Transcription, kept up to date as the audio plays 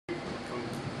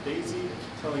Daisy,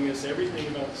 telling us everything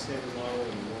about the Standard Model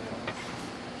in 1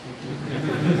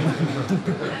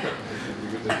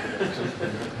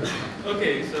 hour.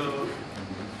 Okay, so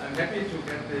I'm happy to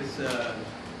get this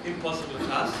impossible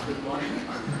task. Good morning.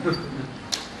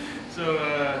 So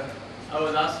I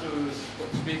was asked to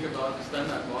speak about the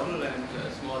Standard Model and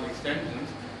small extensions.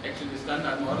 Actually, the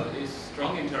Standard Model is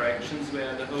strong interactions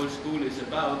where the whole school is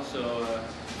about, so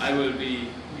I will be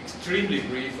extremely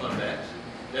brief on that.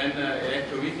 Then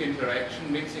electroweak interaction,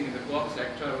 mixing in the quark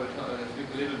sector. I will speak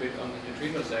a little bit on the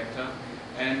neutrino sector,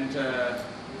 and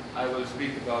I will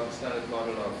speak about the Standard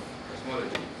Model of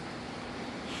cosmology.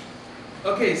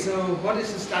 Okay, so what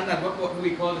is the Standard? What do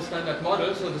we call the Standard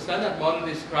Model? So the Standard Model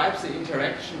describes the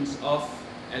interactions of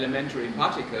elementary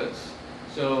particles.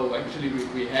 So actually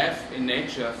we have in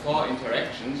nature 4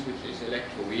 interactions, which is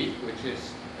electroweak, which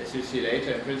is, as you see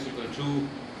later, in principle two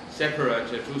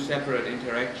separate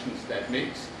interactions that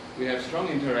mix. We have strong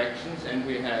interactions and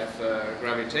we have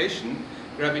gravitation.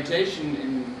 Gravitation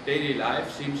in daily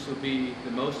life seems to be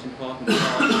the most important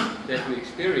part that we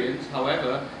experience.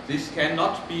 However, this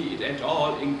cannot be at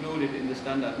all included in the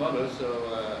Standard Model.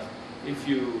 So if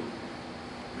you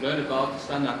learn about the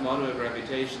Standard Model,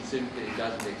 gravitation simply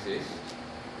doesn't exist.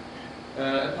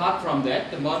 Apart from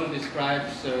that, the model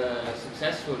describes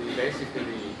successfully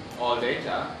basically all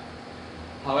data.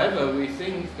 However, we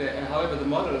think that, the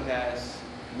model has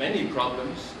many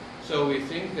problems, so we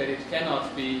think that it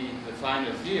cannot be the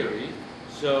final theory.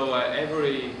 So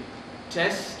every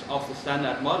test of the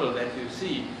Standard Model that you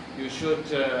see, you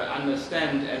should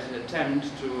understand as an attempt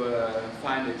to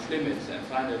find its limits and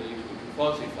finally to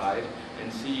falsify it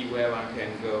and see where one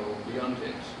can go beyond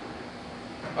it.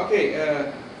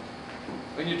 Okay.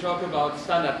 When you talk about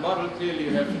Standard Model, clearly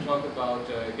you have to talk about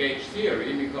gauge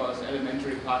theory, because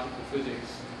elementary particle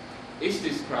physics is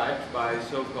described by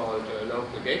so-called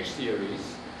local gauge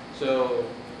theories. So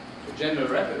the general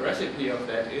recipe of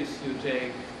that is you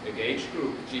take a gauge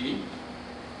group G,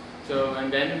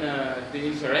 and then the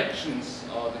interactions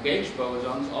or the gauge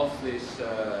bosons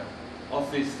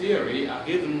of this theory are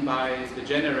given by the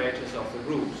generators of the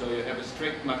group. So you have a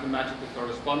strict mathematical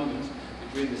correspondence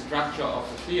between the structure of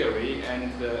the theory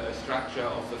and the structure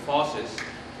of the forces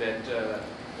that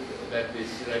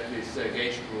this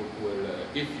gauge group will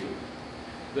give you.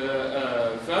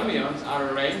 The fermions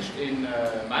are arranged in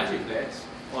multiplets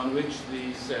on which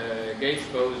these gauge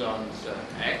bosons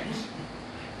act,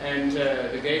 and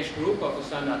the gauge group of the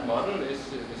Standard Model is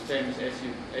the same as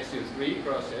SU3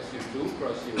 cross SU2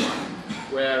 cross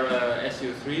U1, where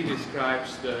SU3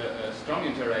 describes the strong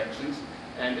interactions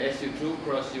and SU2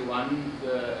 cross U1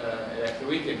 the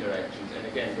electroweak interactions, and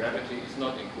again gravity is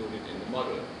not included in the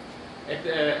model.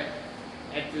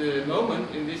 At the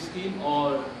moment in this scheme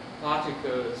all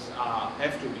particles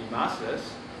have to be massless,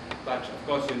 but of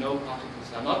course you know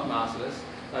particles are not massless,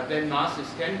 but then masses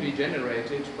can be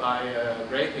generated by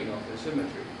breaking of the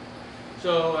symmetry.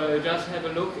 So just have a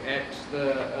look at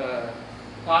the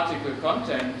particle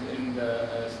content in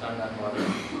the Standard Model.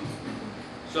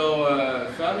 So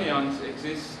fermions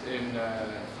exist in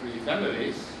 3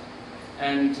 families,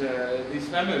 and these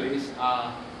families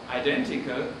are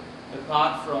identical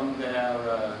apart from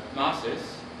their masses.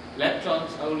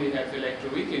 Leptons only have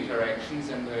electroweak interactions,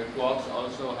 and the quarks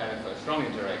also have a strong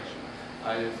interaction.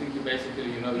 I think you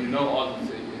basically know all the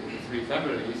 3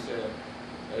 families: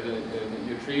 the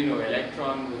neutrino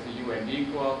electron with the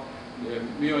UND quark, the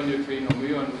muon neutrino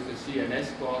muon with the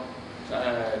CNS quark,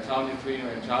 tau neutrino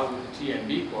and tau with the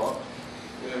TNB quark.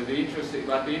 The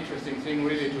interesting thing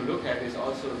really to look at is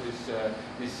also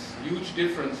this huge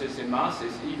differences in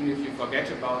masses. Even if you forget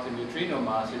about the neutrino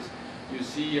masses, you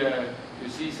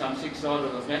see some 6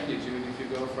 orders of magnitude if you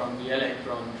go from the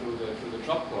electron to the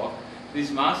top quark. This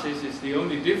masses is the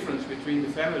only difference between the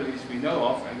families we know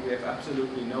of, and we have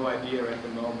absolutely no idea at the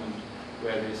moment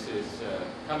where this is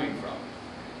coming from.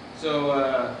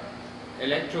 So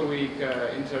electroweak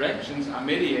interactions are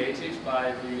mediated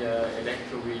by the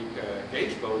electroweak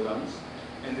gauge bosons,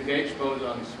 and the gauge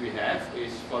bosons we have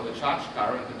is for the charge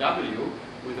current, the W,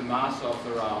 with a mass of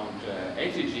around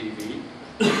 80 GeV,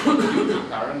 for the neutral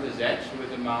current, the Z,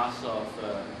 with a mass of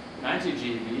 90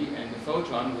 GeV, and the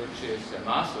photon, which is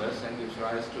massless and gives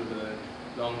rise to the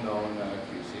long-known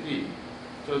QCD.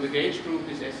 So the gauge group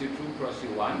is SU2 cross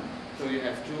U1, so you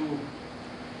have two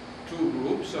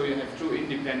groups, so you have 2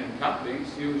 independent couplings,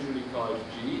 usually called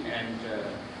G and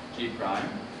G prime.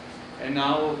 And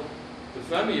now the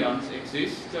fermions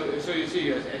exist, so you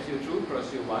see as SU2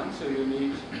 cross U1, so you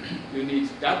need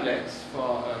doublets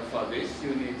for this,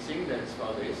 you need singlets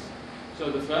for this. So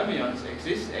the fermions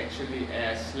exist actually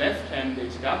as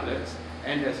left-handed doublets,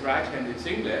 and as right-handed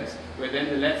singlets, where then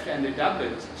the left-handed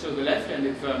doublets, so the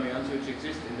left-handed fermions which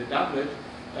exist in the doublet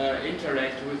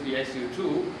interact with the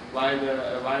SU2, while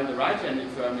the right-handed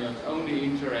fermions only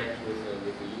interact with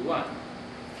the U1.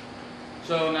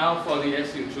 So now for the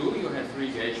SU2, you have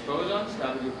three gauge bosons,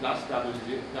 W plus,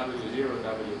 W0,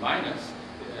 W minus.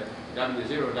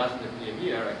 W0 doesn't appear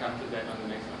here, I come to that on the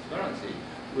next transparency,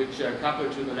 which couple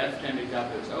to the left-handed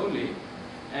doublets only.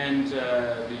 And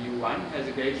the U1 has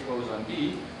a gauge boson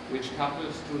B, which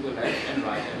couples to the left and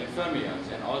right-handed fermions.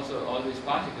 And also all these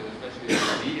particles, especially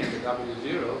the D and the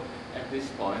W0, at this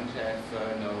point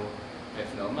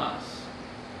have no mass.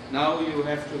 Now you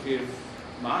have to give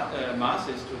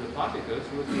masses to the particles,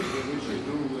 which you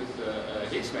do with the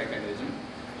Higgs mechanism.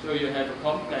 So you have a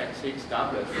complex Higgs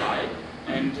doublet phi,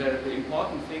 and the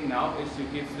important thing now is you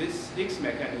give this Higgs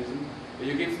mechanism,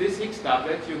 you give this Higgs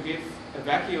doublet, you give a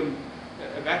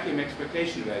vacuum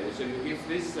expectation value. So you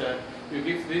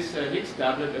give this Higgs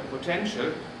doublet a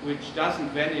potential which doesn't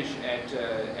vanish at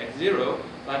zero,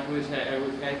 but which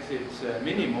has its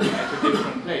minimum at a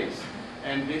different place.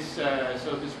 And this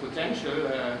so this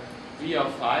potential V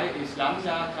of phi is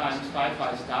lambda times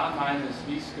phi star minus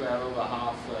V square over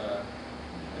half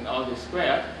and all this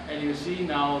squared. And you see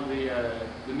now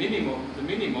the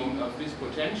minimum of this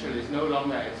potential is no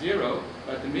longer at zero,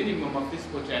 but the minimum of this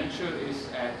potential is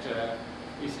at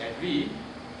V,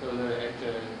 so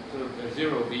at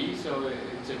 0V. So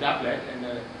it's a doublet, and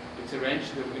it's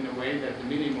arranged in a way that the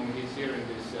minimum is here in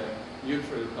this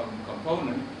neutral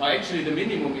component. Well, actually, the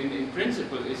minimum in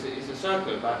principle is a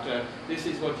circle, but this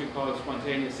is what you call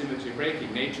spontaneous symmetry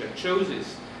breaking. Nature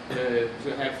chooses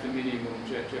to have the minimum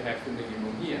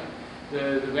here.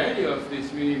 The value of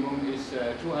this minimum is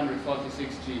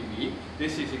 246 GeV.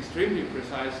 This is extremely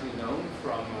precisely known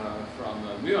from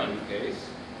Moenig case.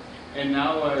 And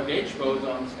now gauge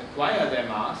bosons acquire their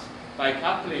mass by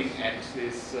coupling at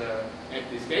this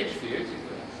gauge field.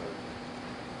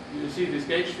 You see, this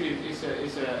gauge field is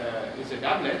a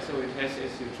doublet, so it has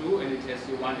SU2 and it has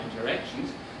U1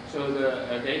 interactions. So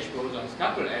the gauge bosons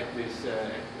couple at this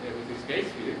with this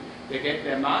gauge field. They get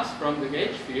their mass from the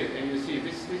gauge field, and you see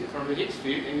this from the Higgs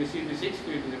field, and you see this Higgs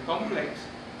field is a complex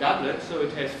doublet, so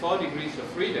it has 4 degrees of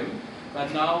freedom.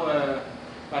 But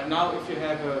now if you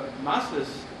have a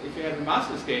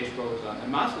massless gauge boson, a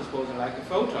massless boson like a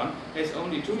photon has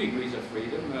only 2 degrees of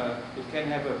freedom. It can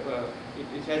have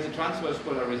it has a transverse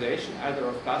polarization either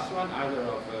of +1, either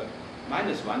of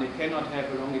 -1. It cannot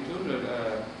have a longitudinal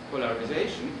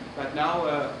polarization. But now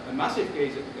a massive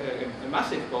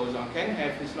boson can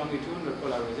have this longitudinal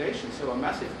polarization. So a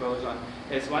massive boson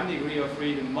has 1 degree of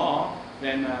freedom more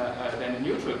than a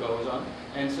neutral boson,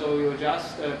 and so you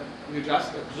just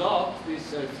absorb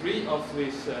this 3 of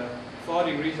these 4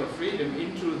 degrees of freedom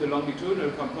into the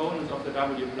longitudinal components of the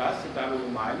W plus, the W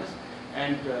minus,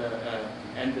 and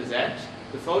the Z.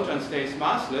 The photon stays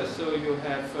massless, so you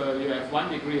have 1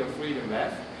 degree of freedom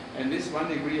left, and this 1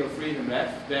 degree of freedom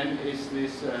left then is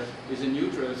a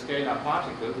neutral scalar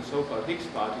particle, the so-called Higgs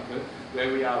particle,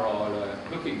 where we are all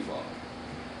looking for.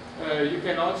 You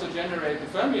can also generate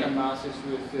the fermion masses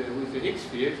with the Higgs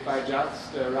field by just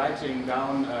writing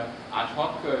down ad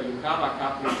hoc Yukawa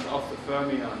couplings of the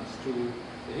fermions to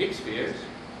the Higgs field.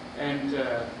 And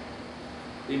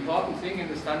the important thing in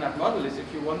the standard model is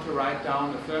if you want to write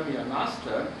down a fermion mass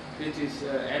term, it is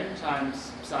m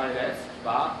times psi left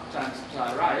bar times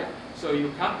psi right. So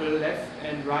you couple left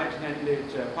and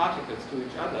right-handed particles to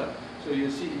each other. So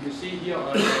you see here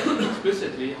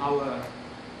explicitly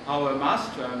how a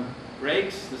mass term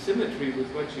breaks the symmetry with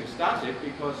which you started,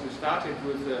 because you started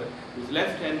with the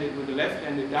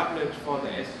left-handed doublet for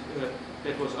the S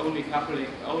that was only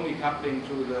coupling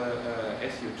to the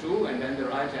SU2, and then the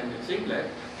right-handed singlet,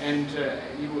 and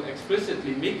you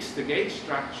explicitly mix the gauge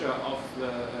structure of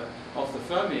the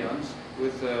fermions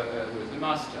with the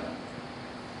mass term.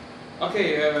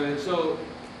 Okay, so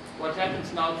what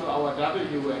happens now to our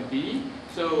W and B?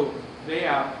 So they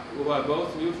were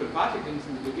both neutral particles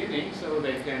in the beginning, so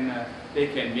they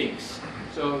can mix.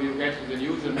 So you get the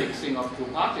usual mixing of 2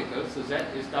 particles. So Z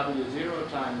is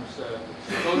W0 times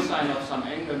cosine of some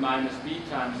angle minus B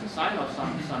times the sine of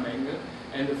some angle,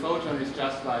 and the photon is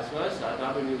just vice versa.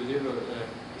 W0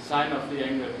 the sine of the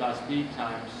angle plus B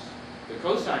times the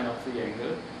cosine of the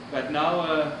angle. But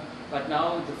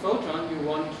now the photon you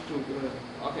want to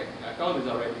okay, I called this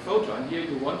already photon. Here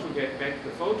you want to get back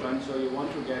the photon, so you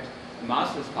want to get a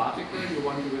massless particle. You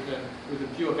want to with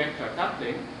a pure vector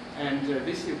coupling. And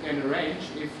this you can arrange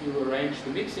if you arrange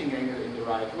the mixing angle in the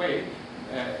right way.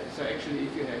 So actually,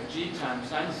 if you have g times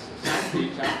sine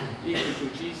theta equal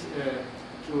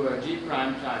to to G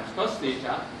prime times cos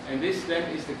theta, and this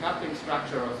then is the coupling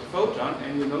structure of the photon,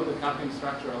 and you know the coupling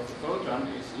structure of the photon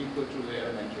is equal to the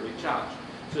elementary charge.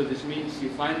 So this means you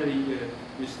finally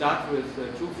you start with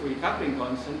two free coupling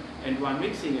constant and one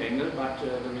mixing angle, but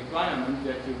the requirement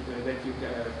that you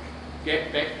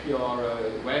get back your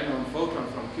well-known photon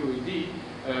from QED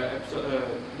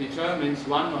determines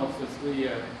one of the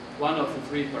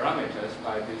three parameters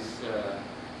by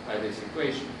this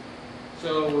equation.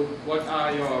 So what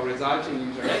are your resulting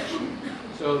interactions?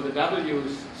 So the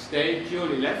W's stay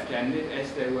purely left-handed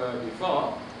as they were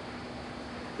before.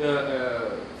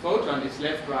 The photon is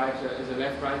left-right as a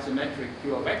left-right symmetric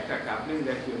pure vector coupling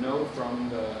that you know from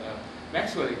the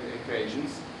Maxwell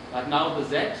equations. But now the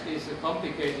Z is a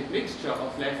complicated mixture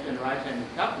of left and right-handed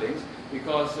couplings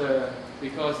because the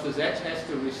Z has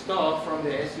to restore from the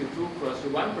SU2 cross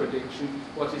U1 prediction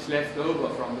what is left over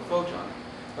from the photon.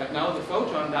 But now the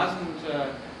photon doesn't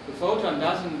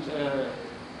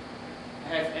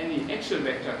have any axial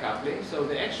vector coupling, so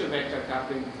the axial vector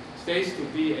coupling stays to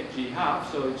be at G half,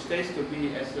 so it stays to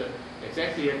be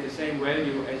exactly at the same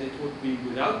value as it would be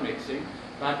without mixing.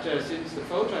 But since the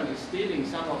photon is stealing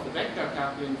some of the vector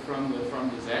coupling from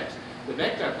the Z, the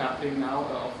vector coupling now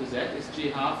of the Z is G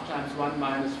half times 1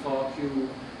 minus 4Q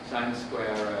sine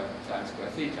square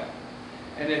theta.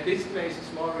 And at this place, a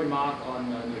small remark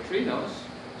on neutrinos.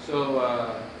 So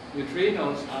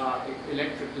neutrinos are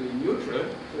electrically neutral.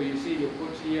 So you see, you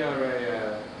put here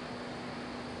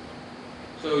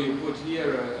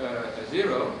a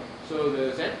zero. So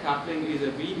the Z coupling is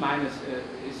a V minus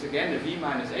is again a V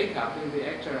minus A coupling. The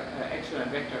axial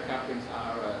and vector couplings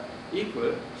are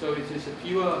equal. So it is a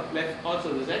pure left.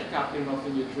 Also, the Z coupling of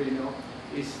the neutrino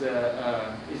is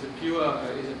a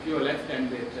pure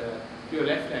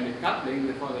left-handed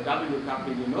coupling. For the W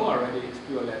coupling, you know already it's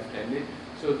pure left-handed.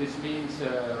 So this means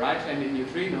right-handed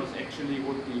neutrinos actually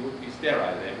would be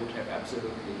sterile. They would have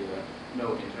absolutely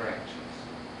no interactions.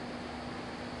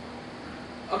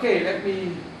 Okay, let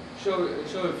me show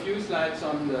a few slides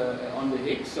on the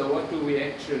Higgs. So what do we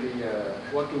actually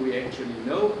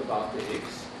know about the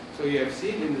Higgs? So you have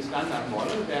seen in the standard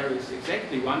model there is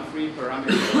exactly one free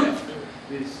parameter left.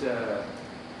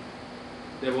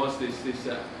 There was this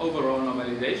overall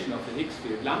normalization of the Higgs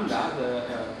field lambda,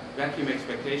 the vacuum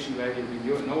expectation value we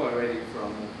know already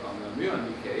from muon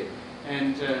decay.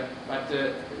 And but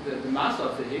the mass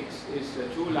of the Higgs is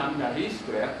 2 lambda d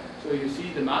squared. So you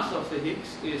see the mass of the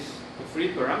Higgs is a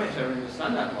free parameter in the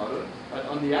standard model. But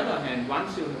on the other hand,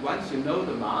 once you know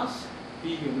the mass,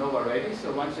 P you know already.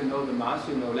 So once you know the mass,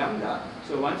 you know lambda.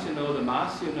 So once you know the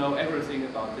mass, you know everything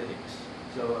about the Higgs.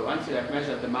 So once you have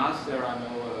measured the mass, there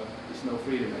is no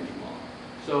freedom anymore.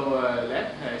 So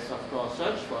lab has of course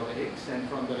searched for the Higgs, and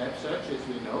from the lab searches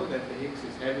we know that the Higgs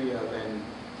is heavier than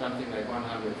something like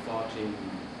 114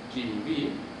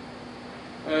 GeV.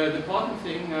 The important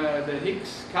thing, the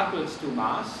Higgs couples to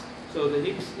mass. So the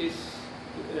Higgs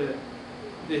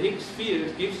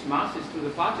field gives masses to the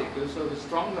particles. So the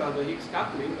stronger the Higgs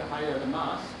coupling, the higher the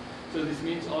mass. So this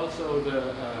means also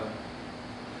the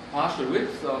partial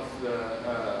width of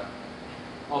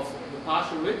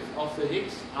the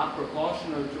Higgs are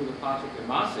proportional to the particle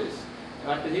masses.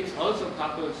 But the Higgs also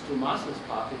couples to massless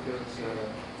particles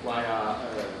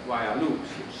via loops,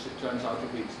 which turns out to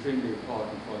be extremely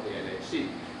important for the LHC.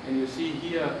 And you see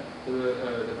here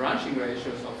the branching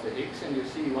ratios of the Higgs, and you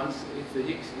see if the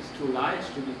Higgs is too light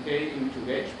to decay into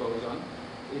gauge boson,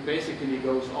 it basically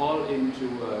goes all into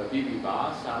BB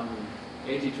bar, some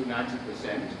 80 to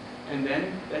 90%. And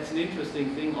then that's an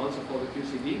interesting thing also for the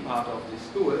QCD part of this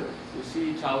school. You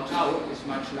see tau tau is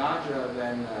much larger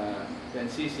than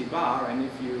CC bar, and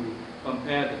if you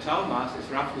compare the tau mass, it's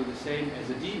roughly the same as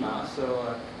a D mass.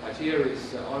 So but here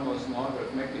is almost an order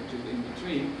of magnitude in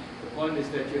between. The point is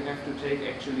that you have to take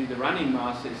actually the running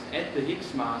masses at the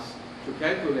Higgs mass to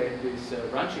calculate this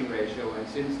branching ratio, and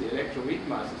since the electroweak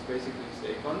masses basically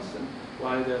stay constant,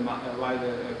 while the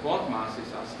quark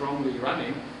masses are strongly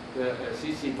running, the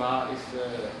CC bar is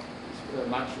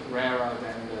much rarer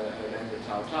than the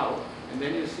tau tau. And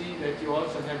then you see that you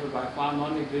also have a by far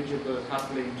non-negligible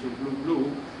coupling to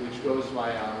blue-blue, which goes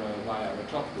via a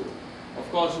top loop. Of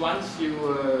course, once you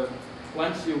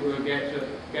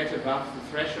get above the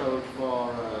threshold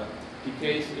for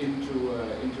decays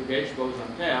into gauge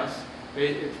boson pairs,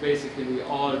 it's basically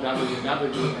all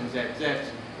WW and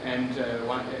ZZ. And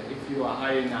if you are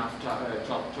high enough,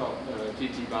 top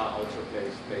TT bar also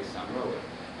plays some role.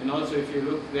 And also, if you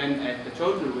look then at the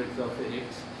total width of the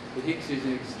Higgs is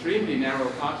an extremely narrow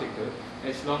particle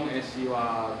as long as you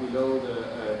are below the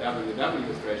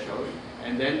WW threshold,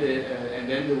 and then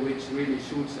the width really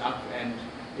shoots up and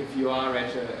if you are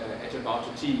at about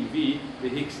a TeV, the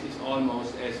Higgs is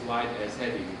almost as wide as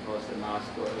heavy because the mass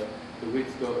the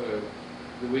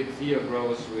width here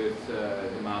grows with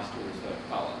the mass to the third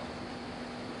power.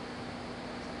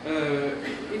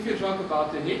 If you talk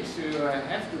about the Higgs, you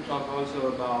have to talk also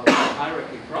about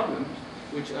hierarchy problems,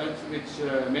 which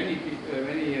many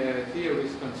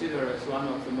theorists consider as one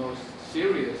of the most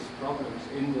serious problems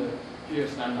in the pure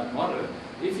standard model.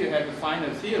 If you have a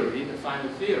final theory, the final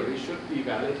theory should be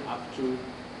valid up to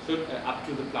the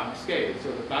Planck scale.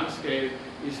 So the Planck scale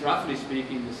is, roughly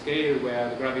speaking, the scale where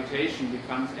the gravitation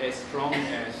becomes as strong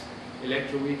as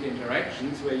electroweak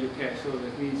interactions, where you can. So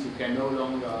that means you can no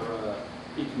longer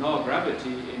ignore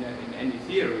gravity in any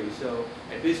theory. So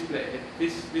at this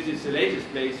is the latest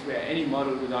place where any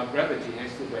model without gravity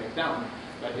has to break down.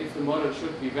 But if the model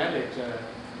should be valid,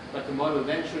 but the model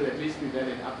then should at least be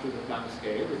valid up to the Planck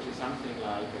scale, which is something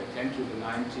like 10 to the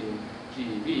 19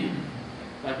 GeV.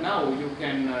 But now you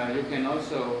can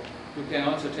also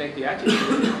take the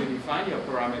attitude that you define your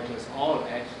parameters all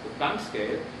at the Planck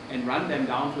scale and run them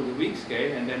down to the weak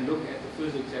scale and then look at the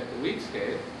physics at the weak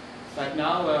scale. But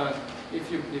now if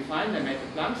you define them at the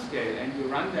Planck scale and you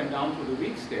run them down to the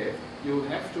weak scale, you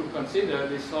have to consider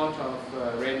this sort of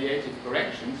radiative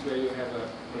corrections where you have,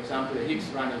 for example, a Higgs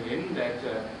running in that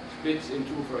splits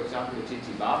into, for example, a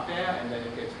TT bar pair, and then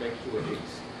it gets back to a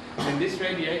Higgs. And these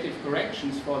radiative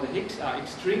corrections for the Higgs are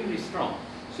extremely strong.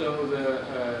 So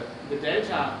the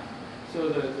delta, so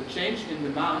the change in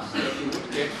the mass that you would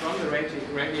get from the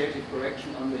radiative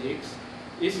correction on the Higgs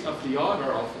is of the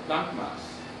order of the Planck mass.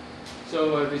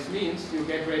 So this means you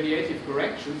get radiative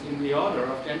corrections in the order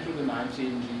of 10 to the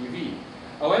 19 GeV.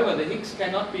 However, the Higgs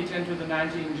cannot be 10 to the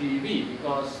 19 GeV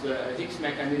because the Higgs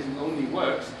mechanism only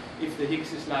works if the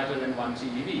Higgs is lighter than 1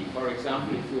 TeV. For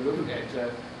example, if you look at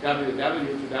WW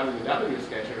to WW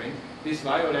scattering, this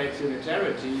violates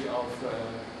unitarity of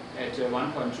at 1.2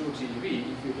 TeV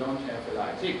if you don't have a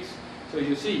light Higgs. So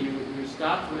you see, you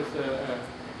start with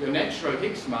your natural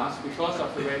Higgs mass, because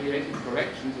of the radiative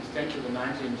corrections, is 10 to the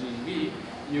 19 GeV.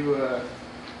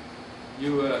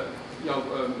 Your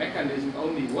mechanism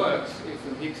only works if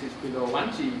the Higgs is below 1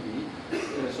 TeV,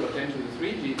 so 10 to the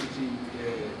 3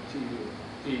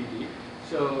 TeV.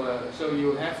 So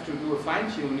you have to do a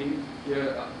fine-tuning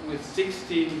with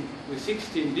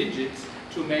 16 digits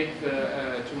to make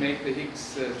the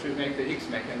Higgs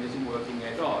mechanism working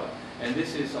at all. And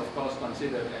this is, of course,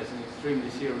 considered as an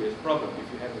extremely serious problem. If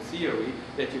you have a theory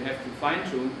that you have to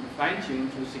fine-tune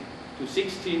to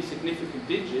 16 significant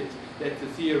digits, that the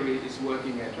theory is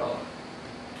working at all.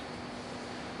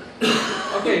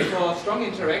 Okay, for strong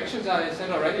interactions, I said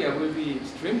already, I will be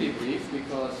extremely brief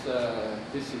because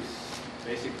this is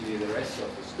basically the rest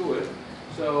of the school.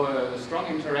 So the strong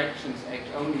interactions act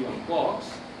only on quarks.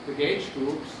 The gauge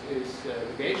group is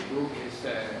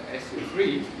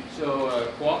SU3, so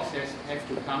quarks have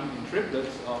to come in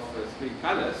triplets of 3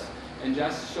 colors. And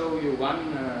just show you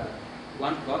one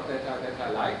plot that I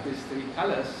like. These 3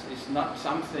 colors is not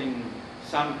some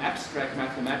abstract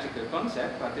mathematical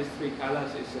concept, but these 3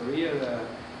 colors is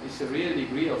a real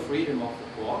degree of freedom of the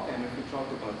quark. And if you talk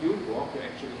about U quark, you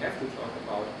actually have to talk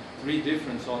about 3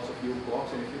 different sorts of U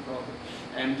quarks. And if you talk,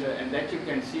 and that you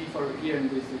can see for here in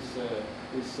this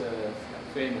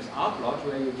famous R plot,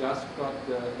 where you just got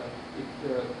the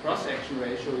cross-section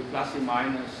ratio plus or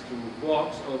minus 2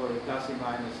 quarks over plus or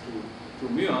minus 2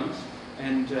 muons.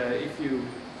 And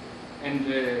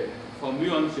for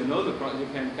muons, you know you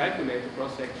can calculate the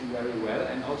cross-section very well,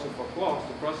 and also for quarks,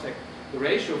 the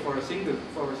ratio for a single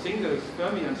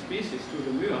fermion species to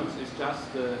the muons is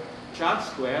just the Chart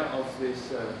square of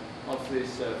this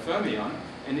fermion.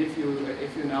 And if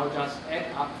you now just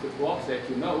add up the quarks that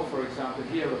you know, for example,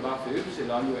 here above the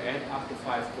epsilon, you add up the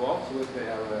 5 quarks with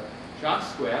their Chart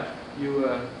square, you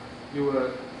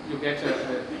get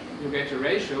a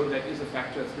ratio that is a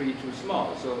factor 3 too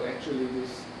small. So actually,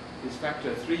 this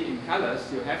factor 3 in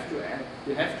colors, you have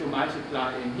to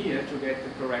multiply in here to get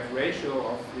the correct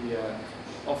ratio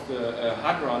of the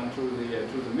hadron to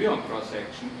the muon cross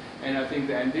section. And I think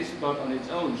that this plot on its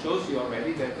own shows you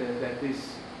already that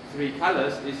this 3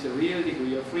 colors is a real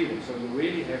degree of freedom. So you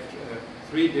really have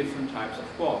 3 different types of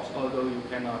quarks, although you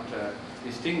cannot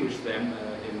distinguish them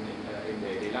in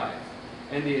daily life.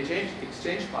 And the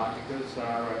exchange particles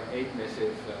are 8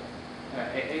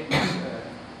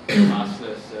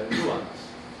 massless gluons.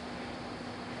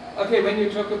 Okay, when you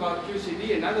talk about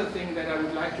QCD, another thing that I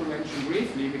would like to mention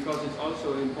briefly, because it's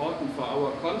also important for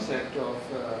our concept of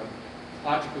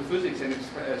particle physics and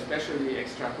especially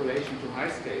extrapolation to high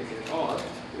scales at all,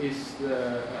 is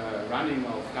the running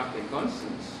of coupling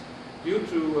constants. Due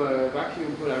to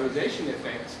vacuum polarization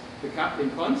effects, the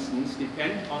coupling constants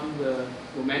depend on the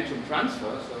momentum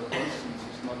transfer, so constants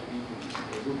is not even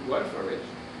a good word for it.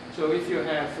 So if you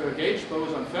have gauge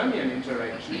boson fermion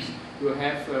interactions, you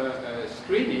have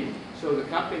screening, so the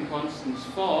coupling constants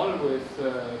fall with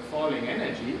falling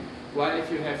energy, while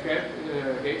if you have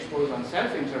gauge boson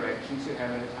self interactions, you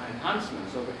have an enhancement,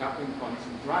 so the coupling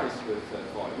constants rise with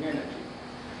falling energy.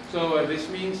 So this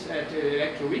means at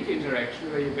electroweak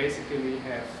interaction, where you basically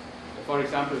have, for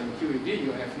example, in QED,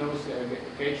 you have no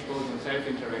gauge boson self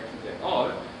interactions at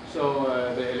all. So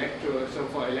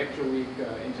for electroweak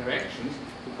interactions,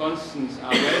 the constants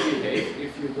are well behaved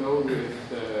if you go with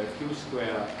Q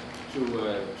square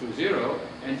to 0,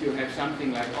 and you have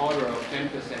something like order of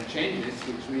 10% changes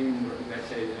between, let's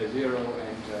say, 0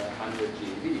 and 100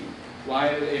 GeV.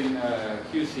 While in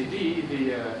QCD,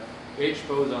 the gauge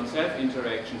boson self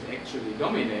interactions actually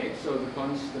dominate, so the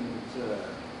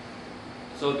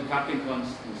coupling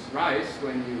constants rise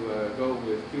when you go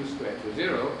with Q square to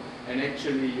 0, and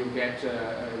actually you get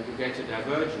a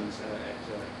divergence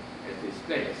at this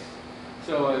place.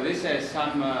 So this has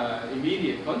some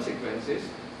immediate consequences.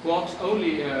 Quarks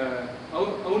only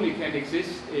can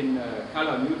exist in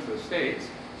color neutral states,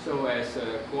 so as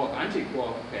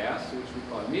quark-antiquark pairs, which we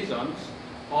call mesons,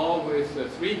 or with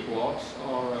 3 quarks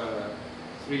or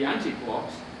 3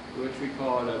 antiquarks, which we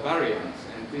call baryons.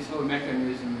 And this whole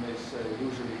mechanism is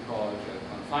usually called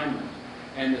confinement.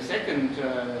 And the second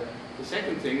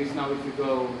thing is, now if you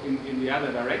go in the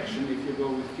other direction, if you go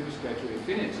with Q squared to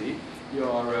infinity,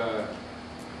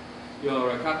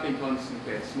 your coupling constant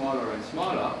gets smaller and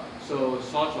smaller, so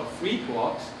sort of free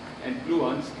quarks and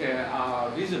gluons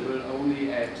are visible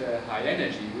only at high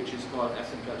energy, which is called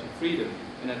asymptotic freedom.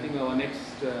 And I think our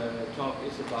next talk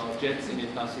is about jets in a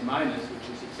plus and minus, which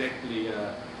is exactly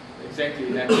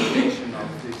an application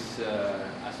of this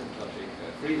asymptotic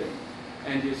freedom.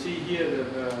 And you see here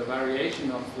the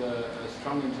variation of the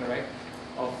strong interact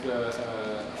of the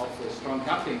strong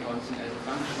coupling constant as a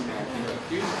function of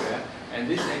Q square, and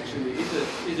this actually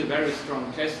is a very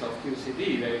strong test of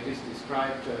QCD, that it is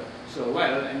described so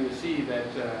well. And you see that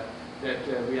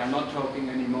we are not talking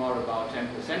anymore about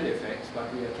 10% effects, but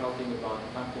we are talking about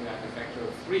something like a factor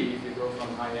of 3 if you go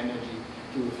from high energy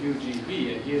to a few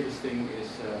GeV, and here this thing is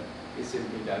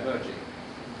simply diverging.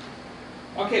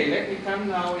 Okay, let me come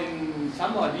now in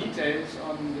some more details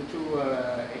on the 2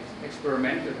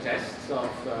 experimental tests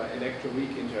of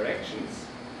electroweak interactions.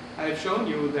 I have shown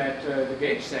you that the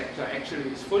gauge sector actually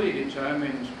is fully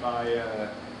determined by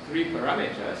 3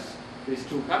 parameters, these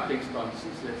 2 couplings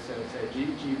constants, let's say G,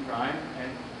 G prime,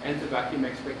 and the vacuum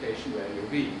expectation value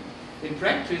V. In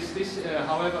practice, this,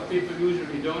 however, people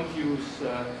usually don't use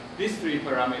these 3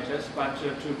 parameters, but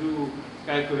to do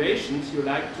calculations, you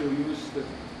like to use the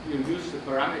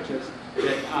parameters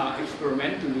that are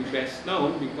experimentally best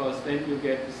known, because then you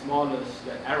get the smallest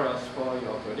errors for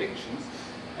your predictions.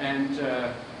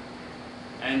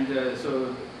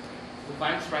 So the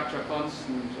fine structure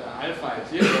constant alpha at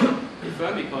 0, the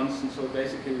Fermi constant, so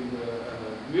basically the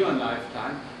muon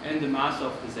lifetime, and the mass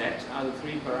of the Z are the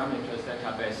 3 parameters that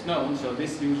are best known. So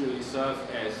this usually serves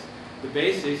as the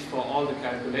basis for all the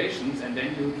calculations, and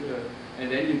then you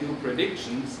do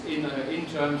predictions in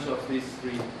terms of these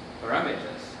 3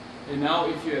 parameters. And now,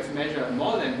 if you have measured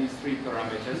more than these 3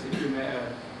 parameters,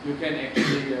 you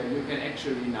can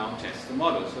actually now test the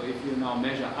model. So if you now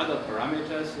measure other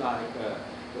parameters like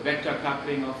the vector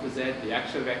coupling of the Z, the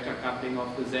actual vector coupling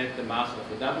of the Z, the mass of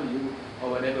the W, or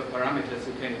whatever parameters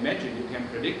you can imagine, you can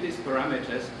predict these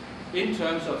parameters in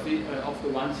terms of the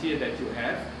ones here that you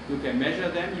have. You can measure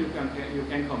them, you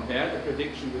can compare the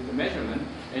prediction with the measurement,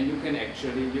 and you can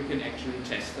actually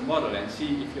test the model and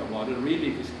see if your model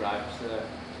really describes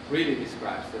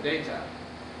the data.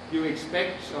 You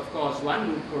expect, of course, one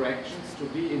loop corrections to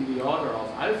be in the order of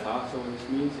alpha, so this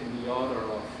means in the order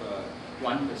of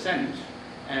 1%.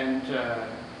 And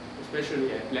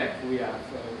especially at lab, we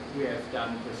have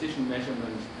done precision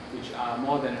measurements which are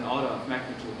more than an order of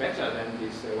magnitude better than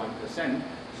this 1%.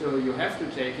 So you have to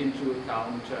take into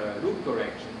account loop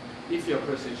correction if your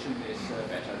precision is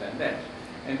better than that.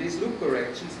 And these loop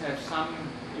corrections have some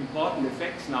important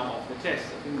effects now of the test.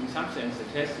 I think in some sense the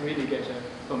test really gets a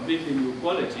completely new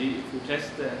quality if you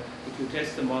test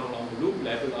the model on the loop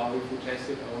level, or if you test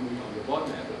it only on the Born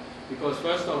level. Because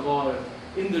first of all,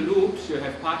 in the loops you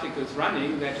have particles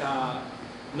running that are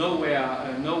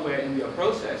nowhere in your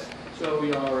process. So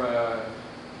your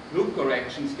loop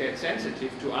corrections get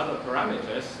sensitive to other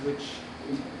parameters, which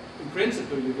in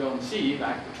principle you don't see,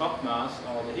 like the top mass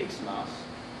or the Higgs mass.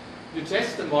 You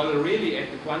test the model really at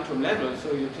the quantum level,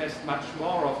 so you test much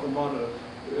more of the model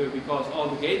because all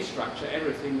the gate structure,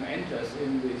 everything enters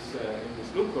in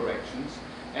this loop corrections.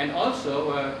 And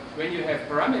also, when you have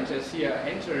parameters here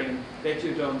entering that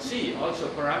you don't see, also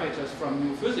parameters from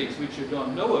new physics which you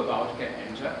don't know about can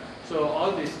enter. So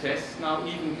all these tests now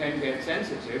even can get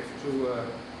sensitive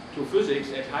to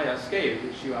physics at higher scale,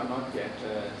 which you are not yet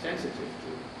sensitive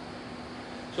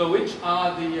to. So which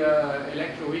are the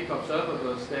electroweak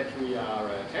observables that we are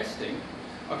testing?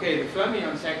 Okay, the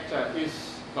fermion sector is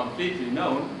completely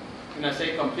known. When I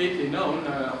say completely known,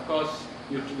 of course,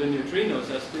 the neutrinos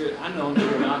are still unknown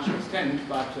to a large extent,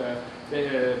 but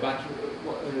the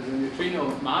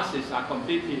neutrino masses are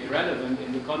completely irrelevant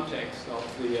in the context of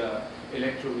the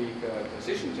electroweak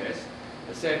precision test.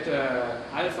 I said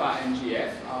alpha and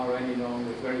GF are already known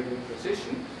with very good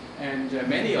precision, and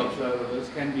many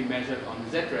observables can be measured on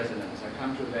Z resonance. I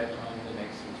come to that on the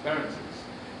next experiments.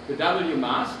 The W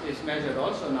mass is measured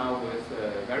also now with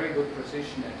very good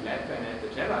precision at lab and at the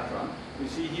tevatron. We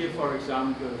see here, for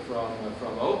example,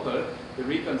 from Opel, the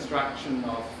reconstruction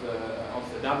of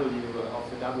the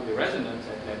W resonance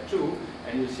at lab 2,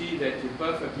 and you see that you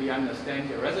perfectly understand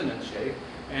your resonance shape.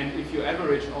 And if you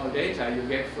average all data, you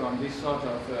get from this sort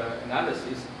of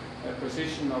analysis a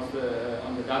precision on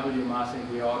the W mass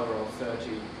in the order of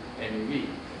 30 MeV.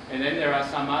 And then there are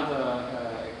some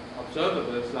other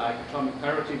observables like atomic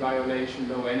parity violation,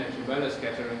 low energy Weller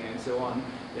scattering, and so on,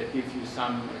 that give you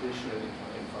some additional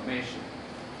information.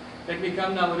 Let me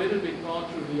come now a little bit more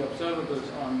to the observables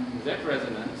on Z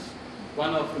resonance.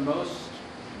 One of the most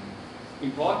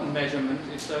important measurements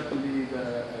is certainly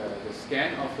the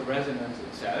scan of the resonance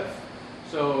itself.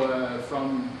 So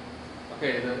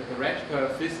the red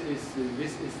curve, this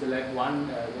is the lab 1,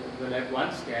 the lab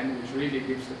 1 scan, which really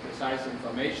gives the precise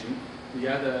information. The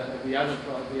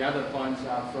other points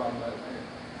are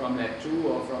from lab 2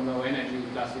 or from low energy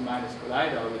plus or minus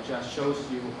collider, which just shows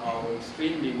you how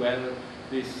extremely well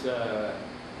this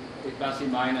plus or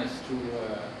minus to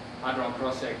hadron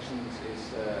cross sections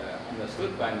is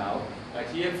understood by now. But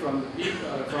here from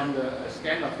the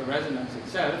scan of the resonance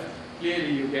itself,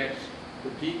 clearly you get the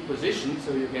peak position,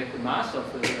 so you get the mass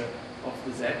of the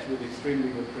Z with extremely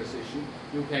good precision.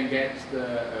 You can get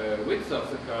the width of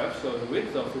the curve, so the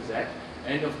width of the Z,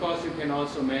 and of course you can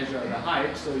also measure the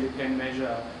height, so you can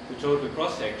measure the total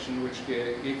cross section, which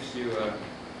gives you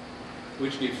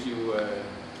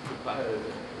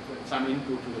some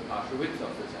input to the partial width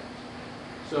of the Z.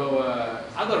 So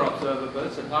other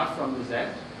observables apart from the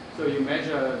Z. So you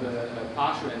measure the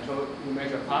partial and total. You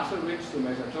measure partial widths. You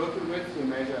measure total width. You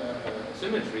measure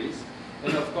symmetries.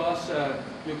 And of course,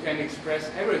 you can express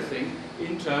everything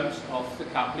in terms of the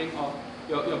coupling of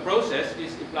your process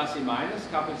is a plus or minus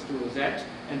couples to a Z,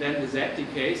 and then the Z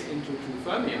decays into two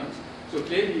fermions. So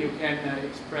clearly, you can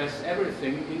express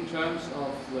everything in terms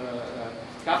of the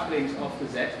couplings of the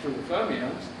Z to the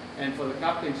fermions. And for the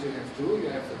couplings, you have two. You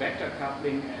have the vector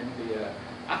coupling and the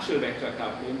axial vector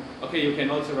coupling. Okay, you can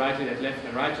also write it as left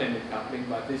and right-handed coupling,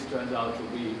 but this turns out to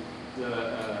be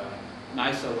the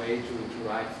nicer way to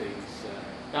write things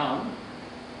down.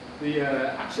 The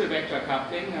axial vector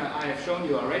coupling, I have shown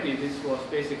you already. This was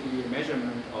basically a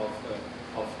measurement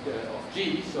of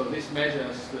G. So this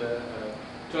measures the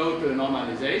total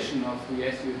normalization of the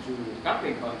SU2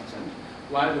 coupling constant,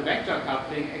 while the vector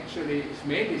coupling actually is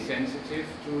mainly sensitive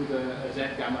to the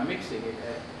Z-gamma mixing.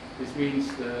 This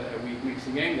means the weak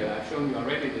mixing angle. I've shown you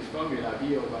already this formula.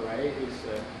 V over A is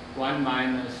 1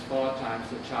 minus 4 times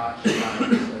the charge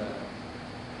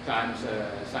times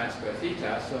sine square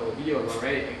theta. So V over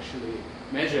A actually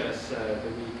measures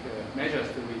the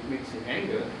weak mixing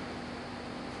angle.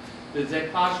 The Z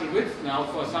partial width now,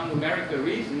 for some numerical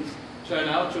reasons, turn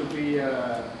out to be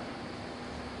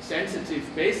sensitive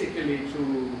basically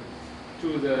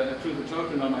to the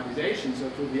total normalization, so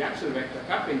to the axial vector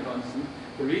coupling constant.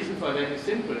 The reason for that is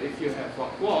simple. If you have for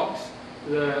quarks,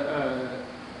 the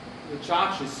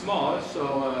charge is small,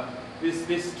 so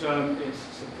this term is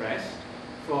suppressed.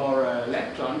 For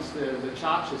leptons, the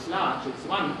charge is large, it's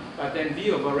 1, but then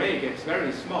V over A gets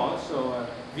very small, so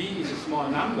V is a small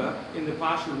number. In the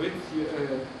partial width,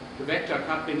 the vector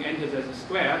coupling enters as a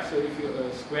square, so if you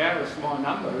square a small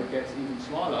number, it gets even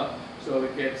smaller, so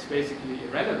it gets basically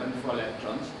irrelevant for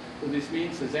leptons. So this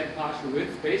means the Z partial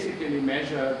width basically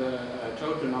measure the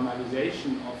total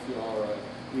normalization of your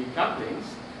weak couplings.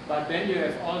 But then you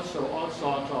have also all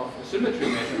sorts of symmetry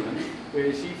measurements, where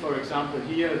you see, for example,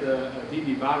 here the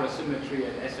dB bar symmetry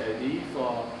at SLD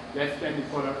for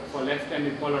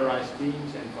left-handed polarized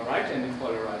beams and for right-handed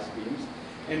polarized beams.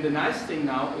 And the nice thing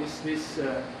now is this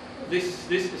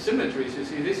asymmetries. You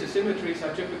see, these asymmetries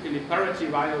are typically parity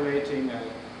violating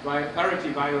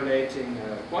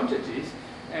quantities.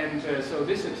 And so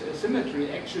this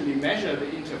symmetry actually measures the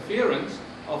interference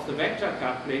of the vector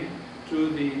coupling to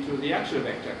the actual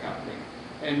vector coupling.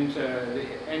 And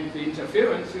the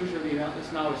interference usually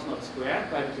is not squared,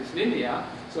 but it is linear.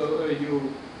 So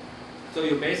you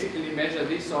basically measure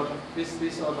this sort of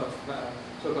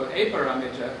so-called A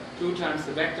parameter, 2 times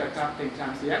the vector coupling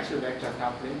times the actual vector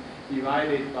coupling,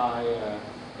 divided by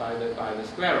the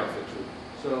square of the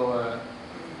 2.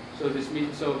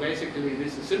 So basically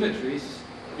this symmetries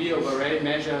V over A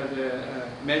measure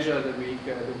the weak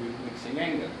mixing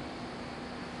angle.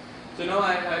 So now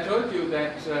I told you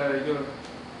that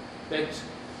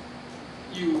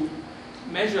you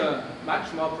measure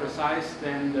much more precise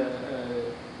than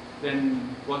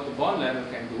what the bond level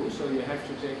can do. So you have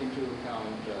to take into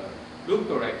account loop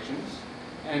corrections,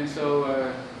 and so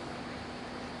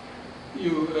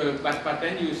but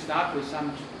then you start with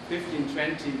some 15,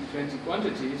 20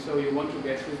 quantities. So you want to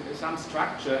get some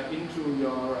structure into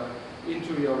your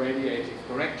radiative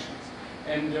corrections.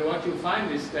 And what you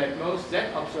find is that most Z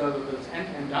observables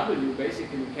and W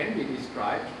basically can be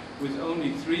described with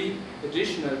only 3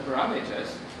 additional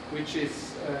parameters, which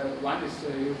is, one is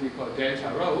usually called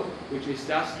delta rho, which is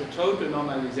thus the total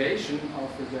normalization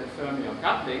of the Z fermion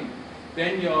coupling.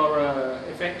 Then your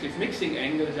effective mixing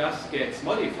angle just gets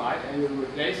modified, and you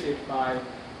replace it by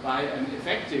an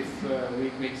effective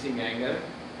weak mixing angle,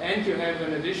 and you have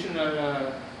an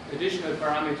additional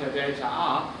parameter delta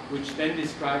R, which then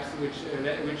describes which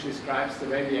describes the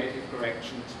radiative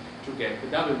corrections to get the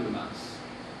W mass.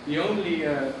 The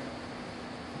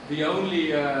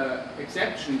only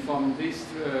exception from this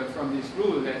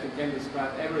rule that you can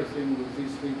describe everything with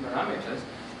these 3 parameters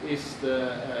is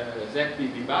the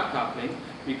ZBB bar coupling,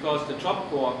 because the top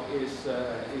quark is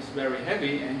very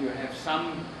heavy, and you have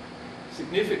some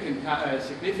significant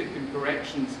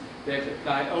corrections that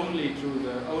apply only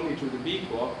to the B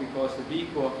quark, because the B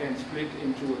quark can split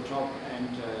into a top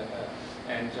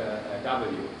and a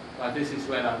W. But this is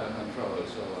well under control,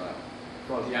 so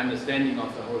for the understanding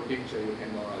of the whole picture, you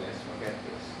can more or less forget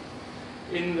this.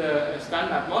 In the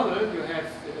standard model, you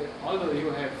have, although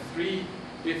you have 3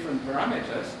 different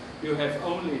parameters, you have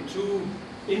only 2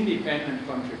 independent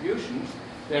contributions.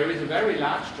 There is a very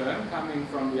large term coming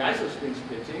from the isospin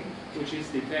splitting, which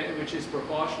is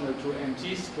proportional to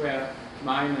mt squared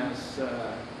minus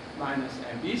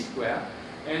mb squared,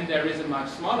 and there is a much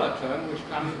smaller term which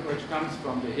comes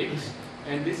from the Higgs,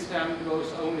 and this term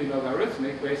goes only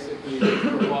logarithmic, basically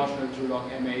proportional to log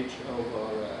mh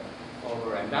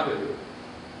over mw.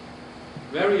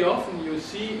 Very often you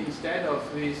see, instead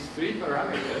of these 3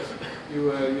 parameters,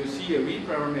 you see a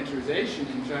reparameterization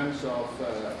in terms of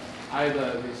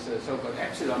either these so-called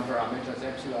epsilon parameters,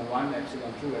 epsilon 1,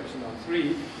 epsilon 2, epsilon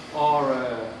 3, or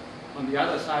on the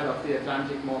other side of the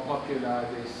Atlantic, more popular,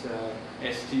 this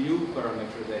STU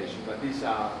parameterization, but these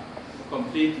are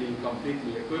completely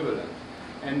equivalent.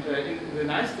 And the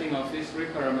nice thing of this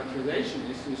reparameterization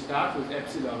is you start with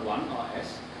epsilon 1 or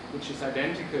S, which is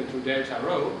identical to delta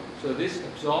rho. So this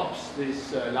absorbs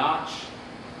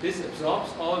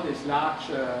all these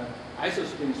large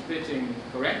isospin splitting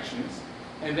corrections.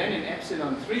 And then in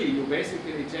epsilon 3, you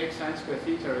basically take sine square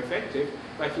theta effective,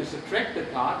 but you subtract the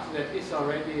part that is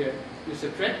already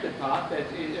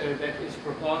that is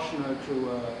proportional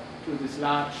to this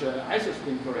large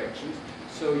isospin corrections.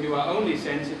 So you are only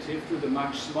sensitive to the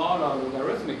much smaller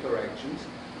logarithmic corrections.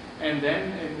 And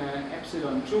then in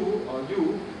epsilon 2 or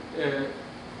u,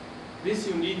 this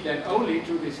you need then only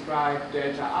to describe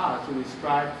delta R, to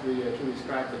describe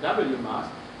the W mass.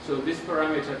 So this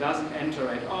parameter doesn't enter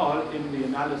at all in the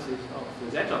analysis of the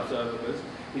Z observables.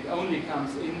 It only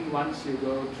comes in once you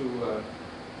go to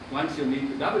once you need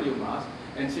the W mass.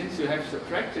 And since you have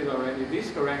subtracted already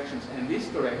these corrections and these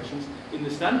corrections in the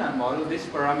standard model, this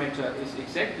parameter is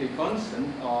exactly constant,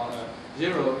 or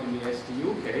 0 in the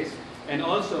STU case. And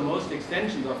also most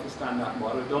extensions of the standard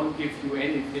model don't give you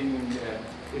anything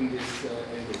in this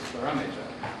parameter.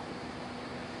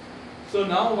 So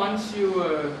now once you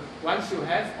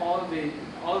have all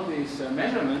these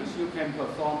measurements, you can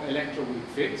perform electroweak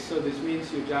fits. So this means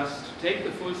you just take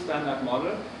the full standard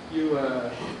model, you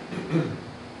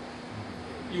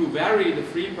vary the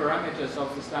 3 parameters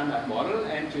of the standard model,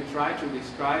 and you try to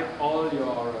describe all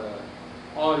your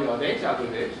data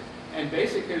with it. And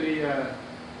basically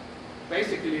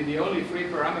the only 3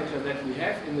 parameter that we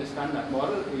have in the standard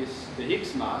model is the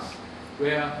Higgs mass,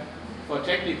 where for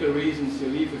technical reasons you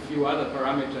leave a few other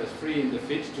parameters free in the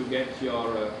fit to get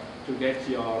your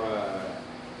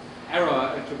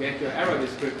to get your error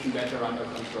description better under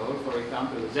control. For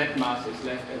example, the Z mass is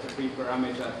left as a free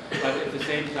parameter, but at the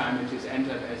same time it is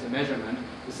entered as a measurement.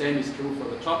 The same is true for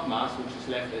the top mass, which is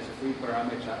left as a free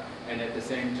parameter, and at the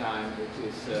same time it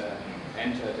is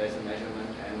entered as a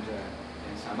measurement and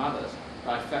some others.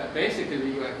 But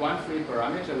basically you have one free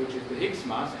parameter, which is the Higgs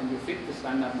mass, and you fit the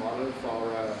standard model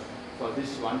for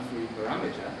this one free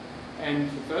parameter.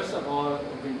 And first of all,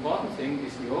 the important thing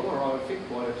is the overall fit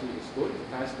quality is good.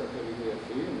 The chi-square per degree of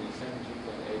freedom is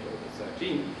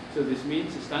 17.8/13. So this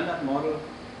means the standard model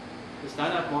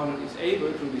is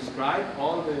able to describe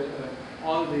all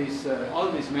these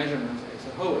measurements as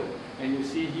a whole. And you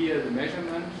see here the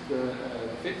measurement, the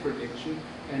fit prediction,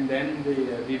 and then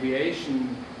the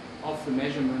deviation of the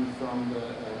measurement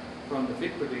from the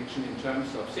fit prediction in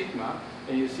terms of sigma.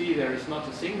 And you see there is not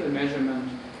a single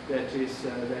measurement that is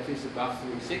above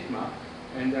 3 sigma,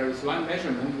 and there is one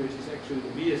measurement which is actually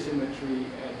the B asymmetry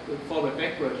for the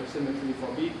backward asymmetry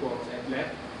for B quarks at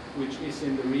left, which is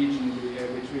in the region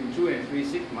between 2 and 3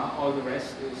 sigma. All the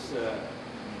rest is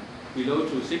below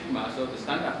 2 sigma, so the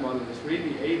standard model is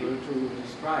really able to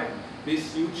describe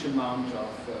this huge amount of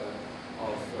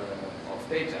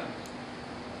data.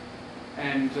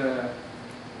 And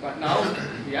but now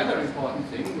the other important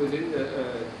thing within the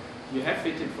you have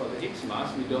fitted for the Higgs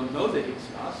mass. We don't know the Higgs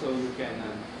mass, so you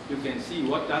can see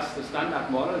what does the standard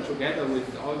model together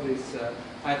with all this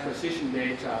high precision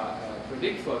data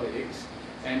predict for the Higgs.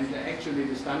 And actually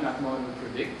the standard model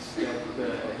predicts that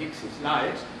the Higgs is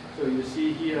light. So you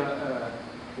see here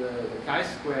the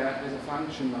chi-square as a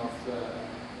function of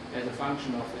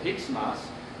the Higgs mass.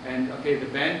 And okay, the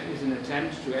band is an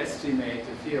attempt to estimate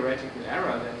the theoretical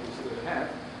error that we still have.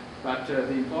 But the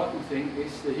important thing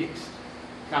is the Higgs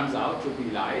comes out to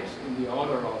be light in the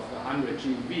order of 100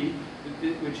 GeV,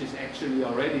 which is actually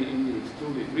already in the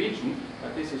excluded region.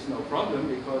 But this is no problem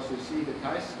because you see the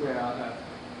chi-square,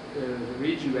 the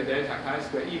region where delta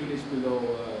chi-square even is below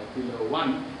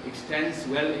 1, extends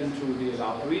well into the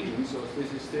allowed region. So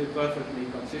this is still perfectly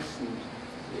consistent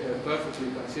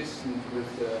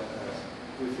with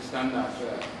the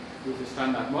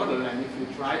standard model. And if you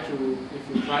try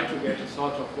to get a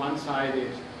sort of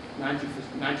one-sided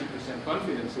 90%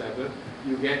 confidence level,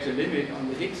 you get a limit on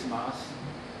the Higgs mass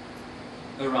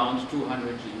around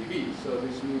 200 GeV. So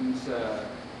this means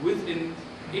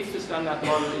if the standard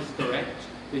model is correct,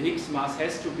 the Higgs mass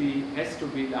has to be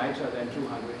lighter than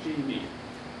 200 GeV.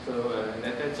 So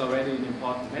that's already an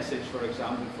important message, for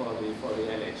example, for the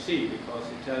LHC, because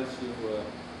it tells you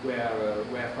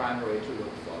where primary to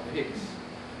look for the Higgs.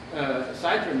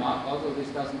 Side remark, although this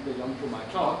doesn't belong to my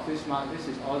talk, this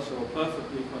is also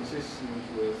perfectly consistent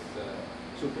with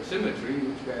supersymmetry,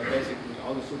 which were basically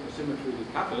all the supersymmetry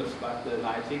decouples, but the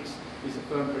light Higgs is a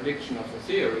firm prediction of the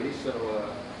theory. So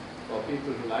for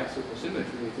people who like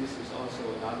supersymmetry, this is also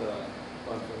another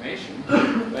confirmation.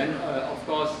 When, of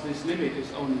course, this limit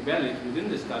is only valid within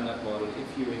the standard model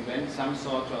if you invent some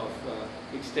sort of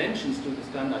extensions to the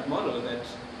standard model that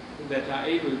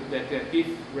give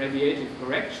radiative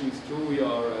corrections to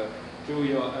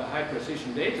your high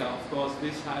precision data. Of course,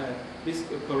 these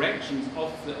corrections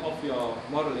of your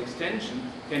model extension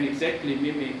can exactly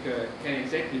mimic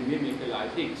a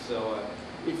light Higgs. So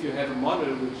if you have a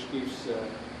model which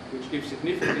gives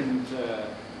significant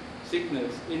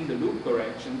signals in the loop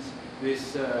corrections,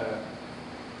 this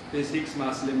Higgs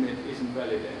mass limit isn't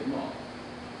valid anymore.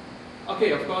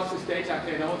 Okay, of course, this data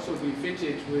can also be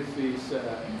fitted with these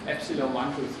epsilon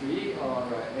 1 to 3 or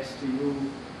STU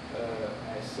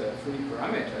as free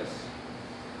parameters.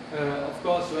 Of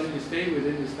course, when you stay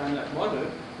within the standard model,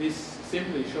 this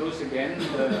simply shows again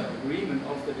the agreement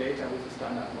of the data with the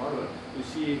standard model. You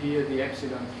see here the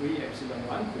epsilon 3, epsilon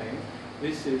 1 plane.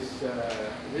 This is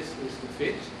the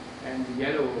fit, and the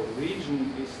yellow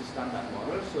region is the standard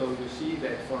model. So you see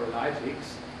that for a light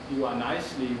Higgs, you are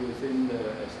nicely within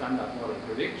the standard model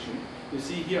prediction. You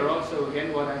see here also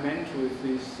again what I meant with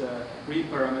this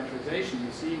reparameterization.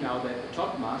 You see now that the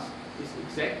top mass is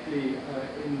exactly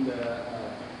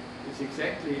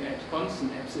at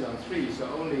constant epsilon 3, so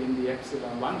only in the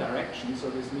epsilon 1 direction. So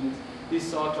this means this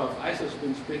sort of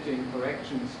isospin splitting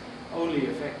corrections only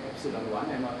affect epsilon 1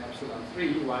 and not epsilon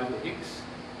 3, while the Higgs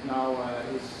now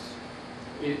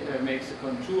makes a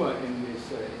contour in this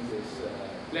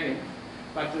plane.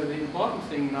 But the important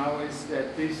thing now is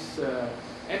that this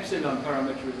epsilon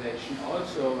parameterization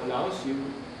also allows you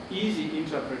easy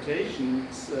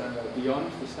interpretations beyond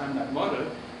the standard model.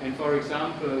 And for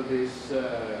example, this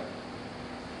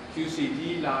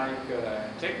QCD-like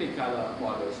Technicolor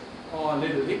models or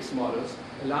little Higgs models,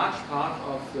 a large part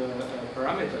of the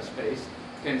parameter space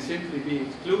can simply be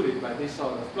excluded by this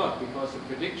sort of plot, because the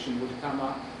prediction would come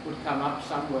out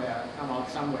somewhere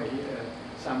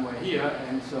here,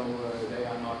 and so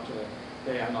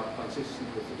they are not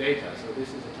consistent with the data. So this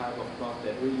is a type of plot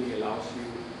that really allows you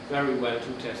very well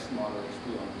to test models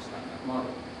beyond the standard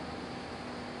model.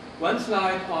 One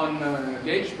slide on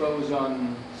gauge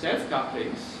boson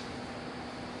self-couplings.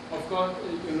 Of course,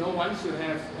 you know, once you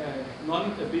have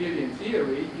non-abelian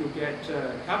theory, you get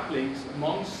couplings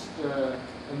amongst the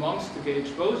gauge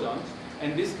bosons,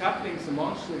 and these couplings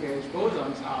amongst the gauge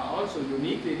bosons are also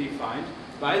uniquely defined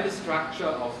by the structure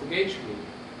of the gauge group.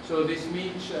 So this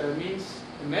means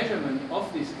the measurement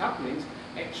of these couplings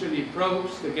actually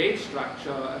probes the gauge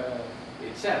structure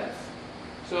itself.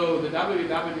 So the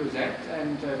WWZ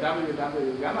and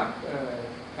WW gamma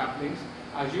couplings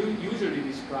are usually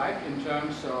described in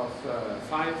terms of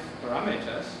 5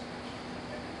 parameters.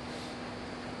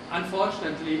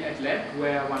 Unfortunately, at lab,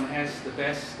 where one has the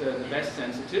best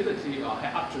sensitivity, or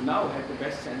up to now had the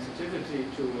best sensitivity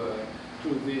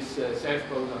to these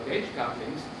self-boson gauge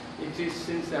couplings, it is,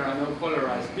 since there are no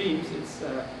polarized beams, it's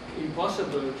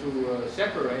impossible to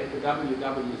separate the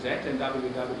WWZ and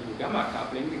WW gamma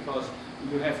coupling, because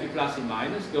you have E plus E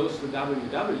minus goes to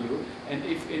WW, and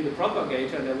if in the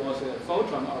propagator there was a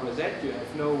photon or a Z, you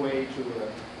have no way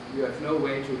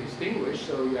to distinguish.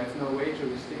 So you have no way to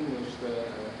distinguish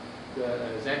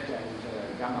the Z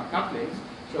and gamma couplings.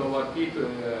 So what people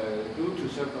do to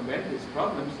circumvent these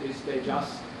problems is they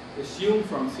just assume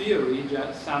from theory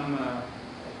just some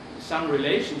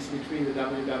relations between the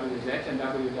WWZ and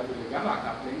WW gamma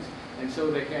couplings, and so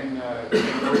they can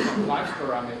go from 5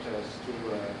 parameters to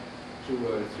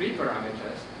 3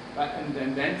 parameters,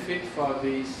 and then fit for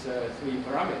these 3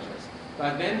 parameters.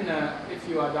 But then, if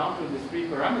you are down to the 3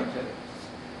 parameters,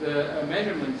 the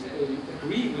measurements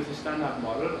agree with the standard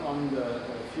model on the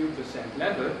few percent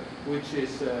level, which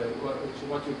is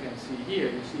what you can see here.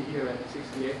 You see here at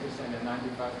 68% and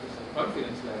 95%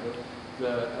 confidence level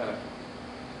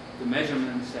the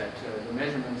measurements at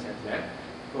lab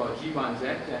for G1Z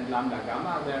and lambda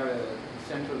gamma. Their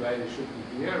central value should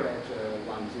be here at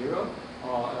 10,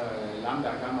 or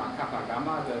lambda gamma kappa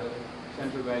gamma. The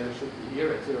central value should be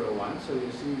here at 0.1. So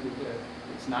you see that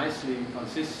it's nicely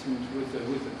consistent with the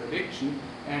prediction,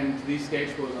 and these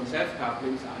gauge boson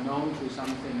self-couplings are known to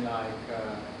something like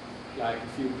a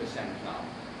few percent now.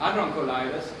 Hadron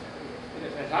colliders.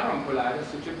 At hadron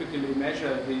colliders, you typically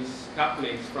measure these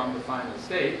couplings from the final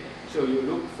state. So you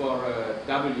look for a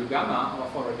W gamma or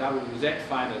for a WZ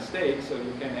final state, so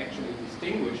you can actually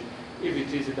distinguish if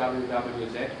it is a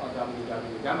WWZ or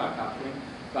WW gamma coupling.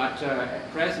 But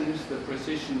at present, the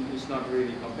precision is not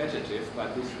really competitive,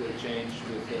 but this will change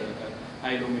with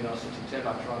high luminosity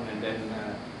tevatron, and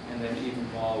then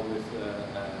even more with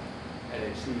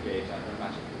LHC data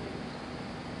dramatically.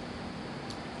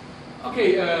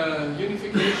 Okay,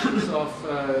 unifications of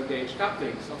gauge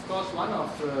couplings. Of course, one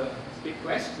of the big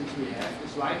questions we have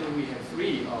is, why do we have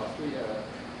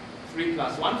 3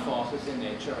 plus 1 forces in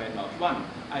nature and not 1?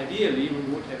 Ideally, we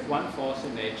would have 1 force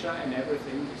in nature, and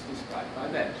everything is described by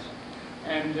that.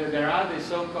 And there are the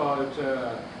so-called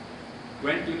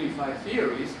grand unified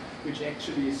theories, which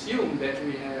actually assume that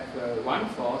we have 1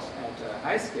 force at a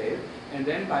high scale, and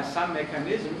then by some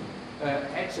mechanism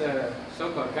at a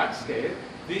so-called gut scale,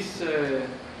 this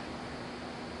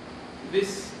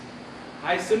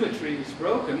high symmetry is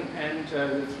broken, and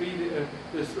the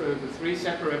 3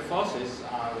 separate forces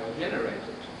are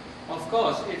generated. Of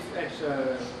course,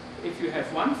 if you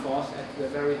have 1 force at the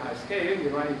very high scale, you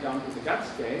run it down to the gut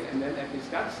scale, and then at this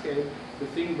gut scale, the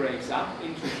thing breaks up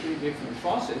into 3 different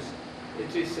forces.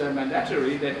 It is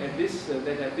mandatory that at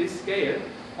this scale,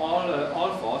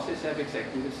 all forces have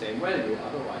exactly the same value.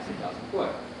 Otherwise, it doesn't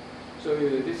work. So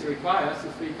this requires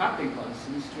the 3 coupling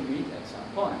constants to meet at some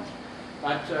point.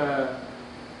 But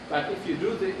if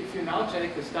you now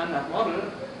take the standard model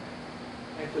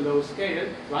at the low scale,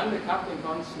 run the coupling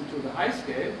constant to the high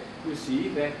scale, you see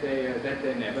that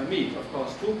they never meet. Of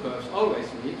course, 2 curves always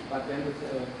meet, but then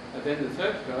the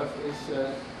third curve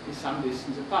is some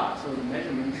distance apart. So the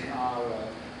measurements are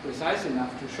precise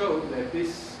enough to show that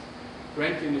this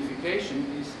grand unification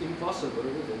is impossible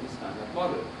within the standard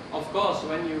model. Of course,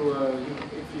 when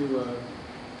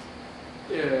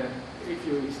if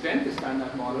you extend the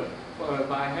standard model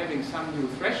by having some new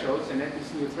thresholds, and at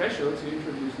these new thresholds you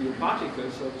introduce new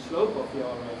particles, so the slope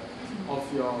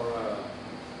of your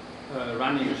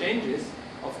running changes.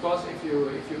 Of course, if you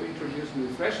introduce new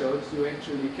thresholds, you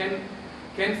actually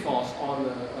can force all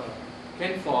the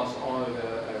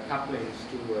couplings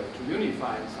to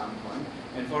unify at some point.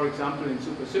 And for example, in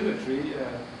supersymmetry,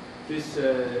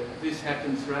 this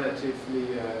happens relatively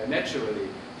naturally.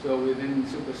 So within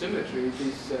supersymmetry,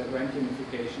 this rank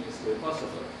unification is still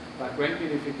possible. But rank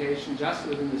unification just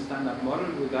within the standard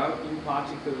model without new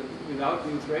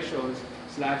thresholds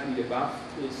slightly above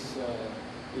is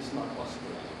not possible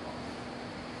anymore.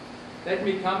 Let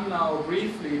me come now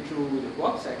briefly to the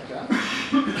quark sector.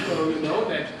 So you know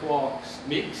that quarks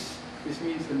mix. This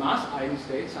means the mass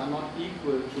eigenstates are not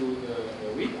equal to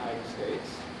the weak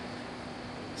eigenstates.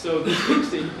 So this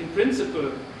mixing, in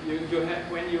principle, you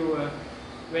have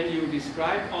when you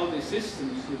describe all the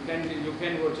systems, you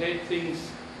can rotate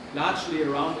things largely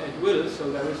around at will. So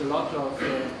there is a lot of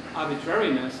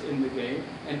arbitrariness in the game,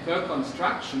 and per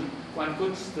construction, one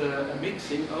puts the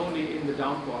mixing only in the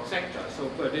down quark sector. So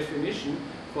per definition,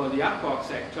 for the up quark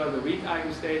sector, the weak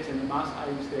eigenstates and the mass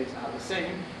eigenstates are the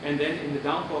same, and then in the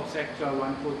down quark sector,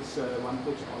 one puts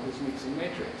all this mixing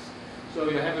matrix. So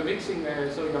you have a mixing,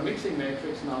 so your mixing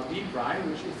matrix now D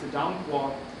prime, which is the down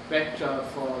quark vector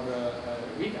for the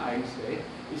weak eigenstate,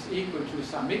 is equal to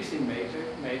some mixing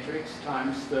matrix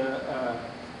times the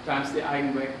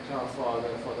eigenvector for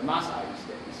the mass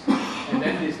eigenstates. And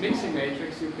then this mixing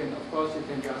matrix, you can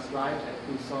just write at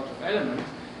this sort of element.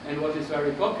 And what is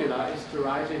very popular is to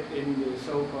write it in the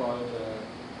so-called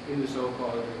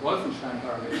Wolfenstein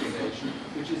parameterization,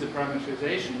 which is a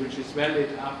parameterization which is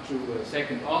valid up to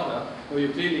second order. So you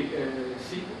clearly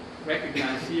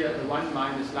recognize here the 1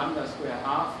 minus lambda square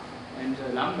half and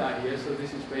lambda here. So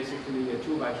this is basically a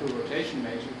 2 by 2 rotation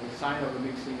matrix with sine of a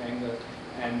mixing angle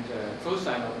and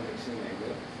cosine of a mixing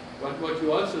angle. But what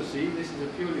you also see, this is a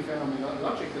purely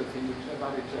phenomenological thing,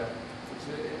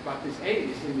 but this A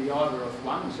is in the order of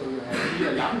 1, so you have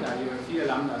here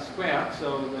lambda squared.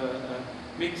 So the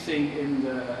mixing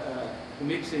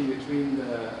between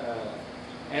the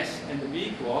S and the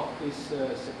B quark is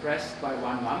suppressed by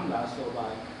 1 lambda, so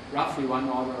by roughly 1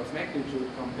 order of magnitude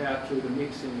compared to the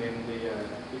mixing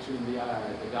between the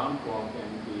down quark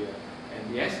and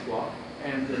the S quark,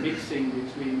 and the mixing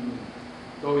between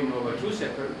going over two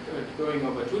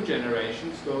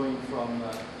generations, going from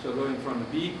the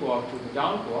B quark to the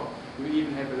down quark. You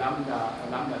even have a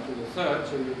lambda to the third,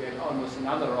 so you get almost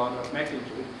another order of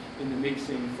magnitude in the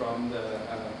mixing from the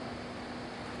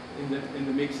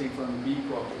B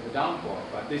quark to the down quark.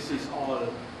 But this is all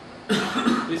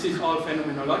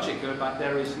phenomenological, but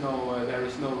there is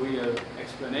no real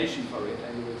explanation for it,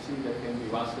 and you will see that can be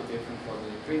vastly different for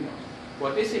the neutrinos.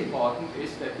 What is important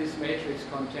is that this matrix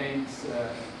contains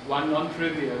one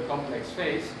non-trivial complex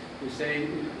phase. You say,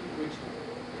 which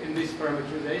in this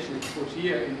parameterization is put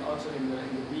here, also in the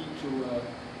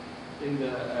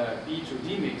B to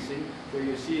D mixing, where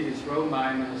you see this rho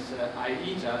minus I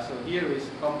eta. So here is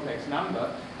a complex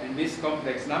number, and this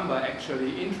complex number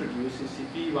actually introduces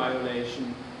CP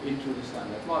violation into the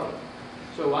standard model.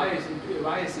 So why is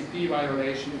CP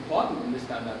violation important in the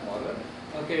standard model?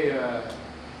 Okay.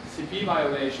 CP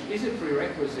violation is a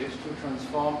prerequisite to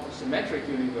transform a symmetric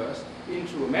universe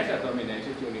into a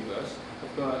matter-dominated universe.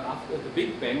 After the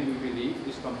Big Bang, we believe,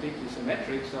 is completely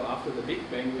symmetric. So after the Big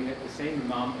Bang, we had the same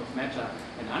amount of matter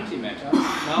and antimatter.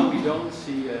 Now we don't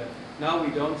see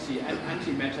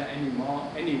antimatter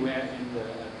anymore anywhere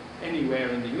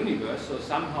in the universe. So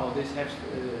somehow this has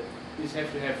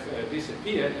to have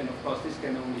disappeared. And of course, this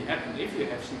can only happen if you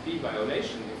have CP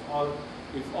violation.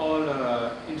 If all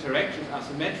interactions are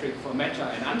symmetric for matter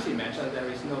and antimatter, there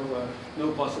is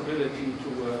no possibility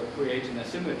to create an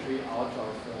asymmetry out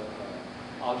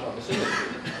of a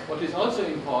symmetry. What is also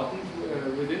important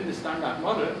within the standard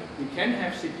model, we can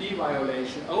have CP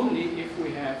violation only if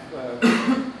we have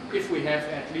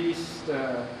at least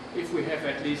 3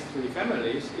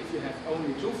 families. If you have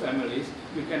only 2 families,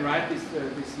 you can write this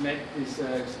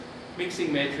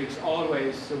mixing matrix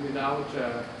always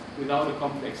without a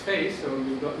complex phase, so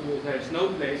there is no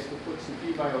place to put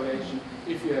CP violation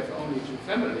if you have only 2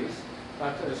 families.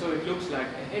 But so it looks like,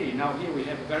 hey, now here we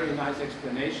have a very nice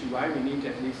explanation why we need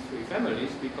at least 3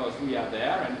 families, because we are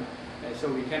there, and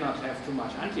so we cannot have too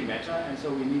much antimatter, and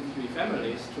so we need 3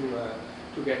 families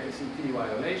to get the CP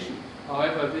violation.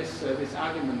 However, this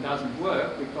argument doesn't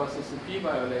work, because the CP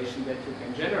violation that you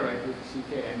can generate with the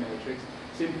CKM matrix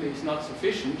simply is not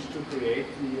sufficient to create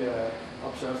the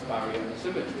observed baryon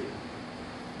asymmetry.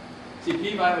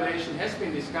 CP violation has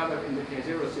been discovered in the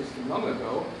K0 system long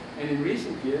ago, and in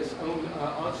recent years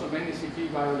also many CP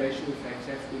violation effects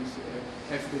have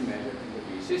been measured in the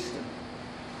B system.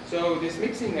 So this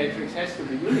mixing matrix has to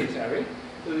be unitary,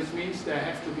 so this means there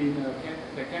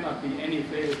cannot be any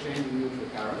failure change in neutral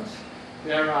currents.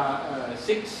 There are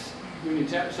 6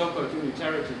 so-called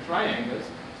unitarity triangles.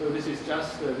 So this is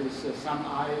just this sum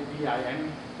I,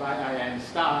 VIN, YIN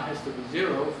star has to be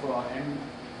 0 for n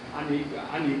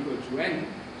unequal to n.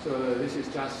 So this is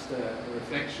just a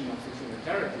reflection of this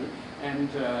unitarity. And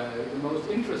the most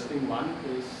interesting one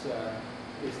is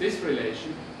this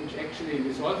relation, which actually in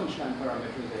this Wolfenstein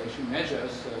parameterization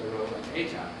measures rho and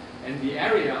eta. And the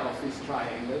area of this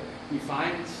triangle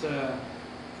defines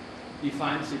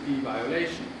CP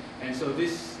violation. And so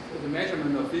the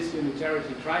measurement of this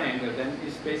unitarity triangle then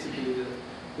is basically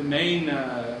the main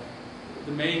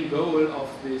goal of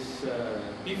this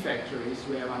B factories,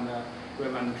 where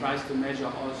one tries to measure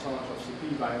all sorts of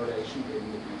CP violation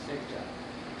in the B sector.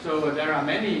 So there are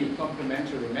many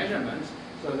complementary measurements.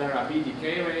 So there are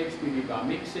BDK rates, BD bar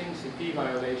mixing, CP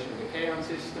violation in the Kaon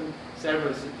system,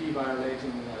 several CP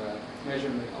violating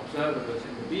measurement observables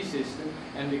in the B system.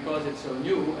 And because it's so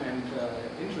new and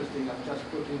interesting, I've just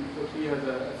put here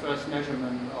the first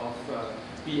measurement of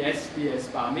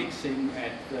BS bar mixing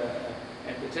at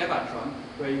the Tevatron,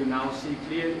 where you now see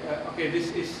clearly. Okay,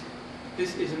 this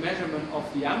is a measurement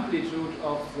of the amplitude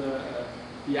of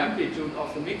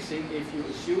the mixing if you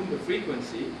assume the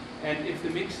frequency, and if the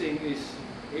mixing is,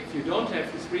 if you don't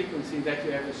have this frequency that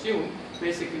you have assumed,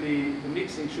 basically the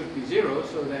mixing should be 0,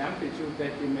 so the amplitude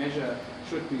that you measure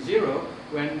should be 0.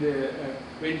 When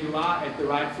you are at the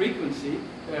right frequency,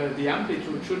 the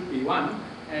amplitude should be 1,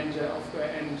 and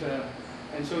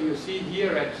so you see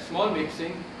here at small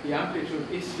mixing, the amplitude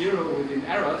is 0 within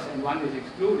errors and 1 is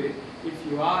excluded. If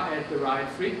you are at the right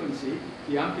frequency,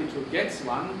 the amplitude gets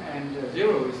 1 and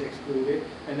 0 is excluded.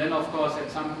 And then, of course,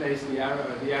 at some place the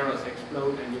errors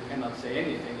explode and you cannot say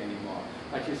anything anymore.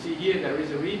 But you see here there is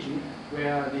a region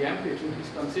where the amplitude is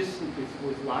consistent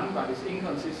with 1 but is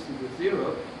inconsistent with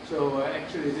 0. So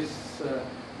actually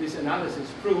this analysis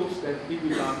proves that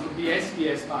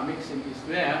BS bar mixing is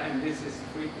there, and this is the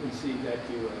frequency that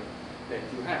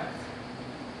you have.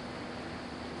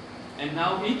 And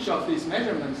now each of these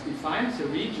measurements defines a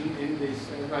region in this.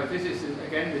 This is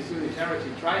again this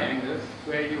unitarity triangle,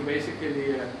 where you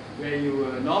basically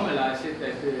normalize it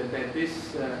that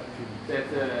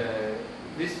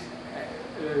this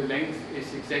length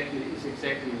is exactly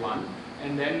 1,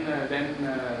 and then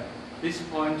this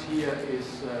point here is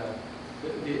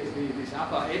this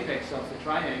upper apex of the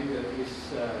triangle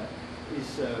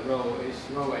is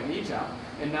rho and eta.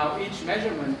 And now each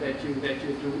measurement that you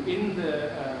do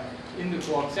in the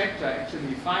quark sector actually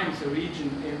defines a region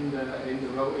in the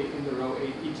rho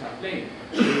eta plane.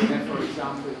 So you have,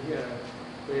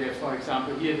 for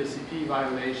example, here the CP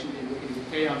violation in the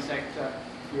Kaon sector.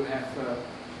 You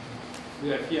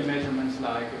have here measurements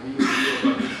like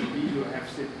VCB.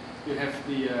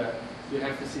 You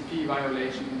have the CP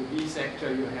violation in the B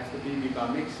sector. You have the BB bar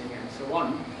mixing and so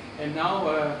on. And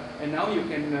now you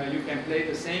can play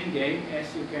the same game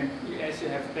as you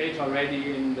have played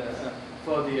already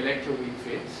for the electroweak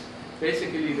fits.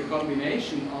 Basically, the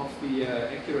combination of the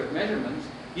accurate measurements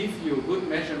gives you a good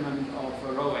measurement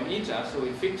of rho and eta, so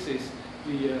it fixes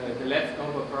the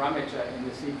leftover parameter in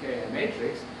the CKM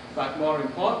matrix. But more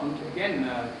important, again,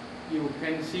 you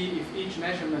can see if each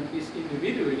measurement is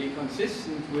individually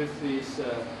consistent with this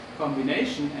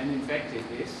combination, and in fact it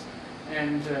is.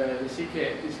 And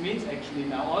this means actually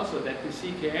now also that the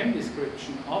CKM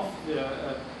description of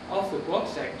the quark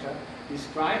sector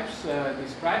describes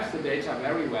the data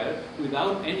very well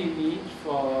without any need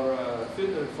for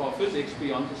physics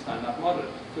beyond the standard model.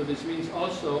 So this means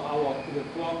also the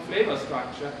quark flavor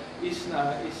structure is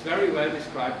very well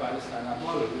described by the standard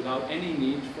model without any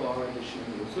need for additional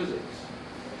new physics.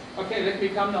 Okay, let me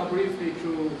come now briefly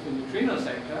to the neutrino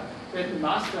sector, where the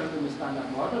mass term in the standard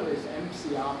model is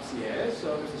MCRCL.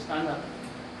 So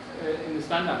in the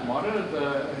standard model,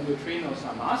 the neutrinos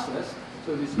are massless.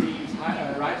 So this means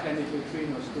right-handed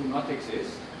neutrinos do not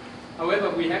exist. However,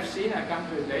 we have seen, I come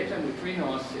to it later,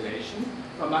 neutrino oscillation.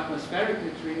 From atmospheric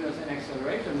neutrinos and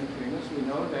accelerator neutrinos, we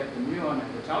know that the muon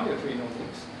and the tau neutrino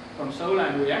mix. From solar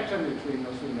and reactor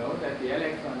neutrinos, we know that the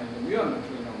electron and the muon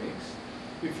neutrino mix.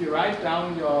 If you write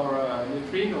down your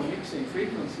neutrino mixing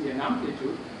frequency and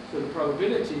amplitude, so the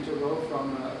probability to go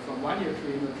from one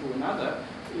neutrino to another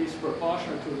is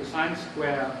proportional to the sine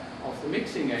square of the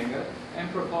mixing angle and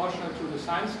proportional to the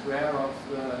sine square of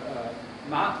the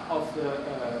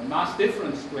mass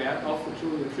difference squared of the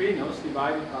two neutrinos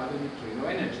divided by the neutrino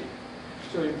energy.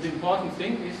 So the important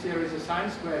thing is there is a sine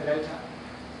square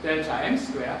delta m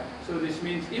square. So this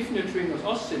means if neutrinos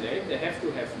oscillate, they have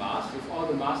to have mass. If all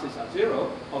the masses are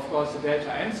 0, of course the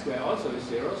delta m square also is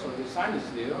 0, so the sign is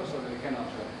 0, so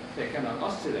they cannot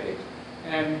oscillate.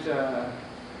 And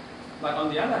but on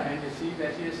the other hand, you see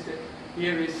that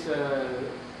here is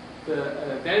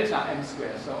delta m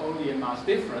squared, so only a mass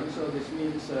difference. So this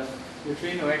means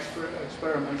neutrino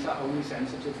experiments are only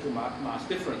sensitive to mass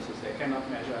differences. They cannot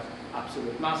measure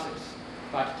absolute masses.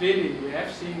 But clearly we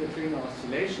have seen neutrino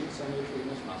oscillations, and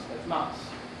neutrinos must have mass.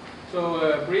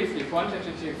 So briefly,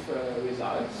 quantitative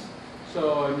results.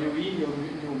 So nu E,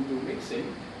 nu mixing.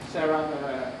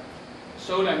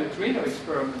 Solar neutrino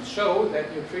experiments show that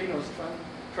neutrinos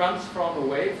transform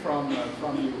away from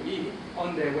nu E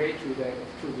on their way to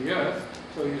the Earth.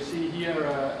 So you see here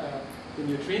the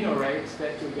neutrino rates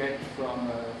that you get from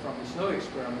the snow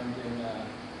experiment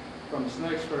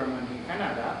in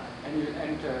Canada,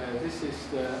 and this is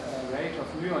the rate of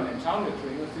muon and tau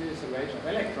neutrinos. This is the rate of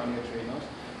electron neutrinos.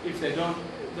 If they don't,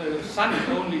 the sun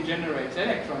only generates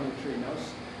electron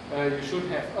neutrinos. You should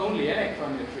have only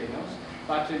electron neutrinos.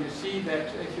 But you see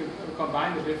that if you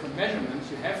combine the different measurements,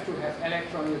 you have to have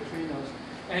electron neutrinos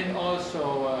and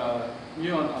also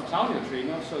muon or tau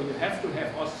neutrinos. So you have to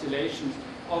have oscillations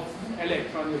of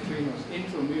electron neutrinos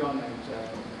into muon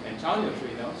and tau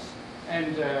neutrinos.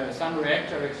 And some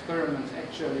reactor experiments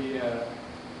actually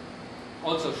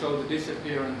also show the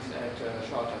disappearance at a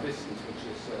shorter distance, which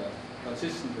is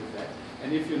consistent with that.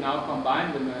 And if you now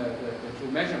combine the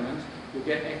two measurements, you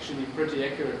get actually pretty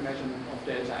accurate measurement of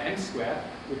delta n squared,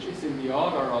 which is in the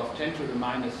order of 10 to the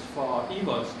minus 4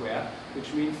 eVol squared,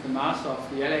 which means the mass of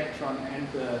the electron and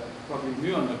the probably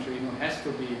muon neutrino has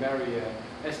to be very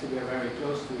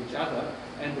close to each other,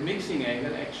 and the mixing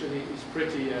angle actually is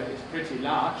pretty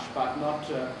large, but not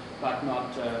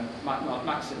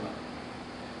maximum.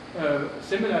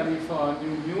 Similarly, for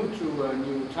nu to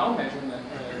nu tau measurement,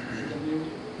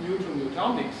 nu to nu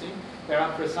tau mixing, there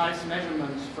are precise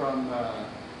measurements from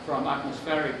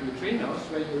atmospheric neutrinos,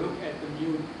 where you look at the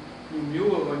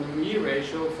mu over nu E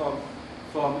ratio from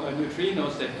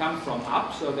neutrinos that come from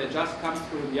up, so they just come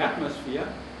through the atmosphere.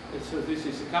 So this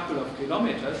is a couple of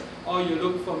kilometers, or you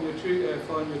look for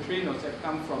neutrinos that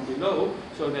come from below,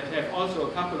 so that have also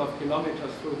a couple of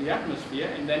kilometers through the atmosphere,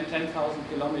 and then 10,000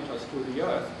 kilometers to the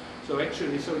Earth. So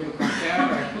actually,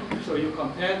 you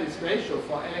compare this ratio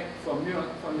for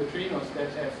neutrinos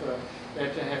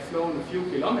that have flown a few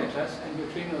kilometers and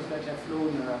neutrinos that have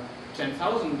flown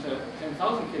 10,000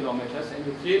 kilometers, and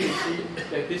you clearly see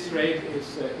that this rate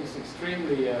is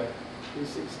extremely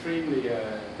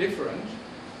different.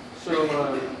 So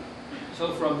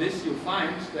from this you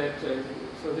find that,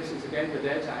 so this is again the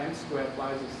delta m squared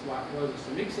versus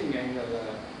the mixing angle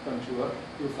contour.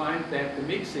 You find that the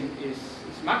mixing is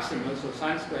maximal, so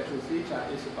sine squared 2 theta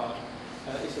is about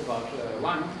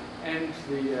 1, and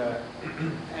the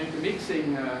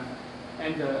mixing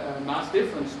and the mass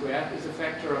difference squared is a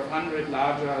factor of 100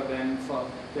 larger than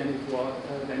it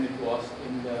was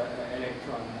in the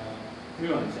electron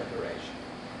muon separation.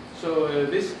 So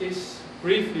this is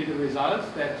briefly the results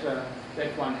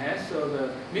that one has. So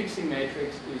the mixing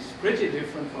matrix is pretty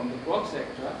different from the quark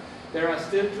sector. There are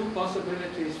still two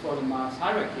possibilities for the mass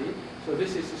hierarchy. So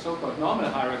this is the so-called normal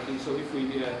hierarchy. So if we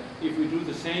do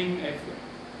the same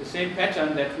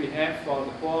pattern that we have for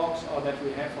the quarks or that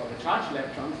we have for the charged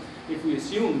electrons, if we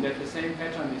assume that the same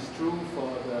pattern is true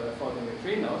for the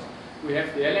neutrinos, we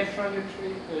have the electron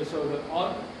neutrino,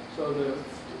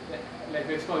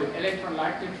 let's call it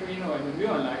electron-like neutrino and the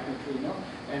muon-like neutrino,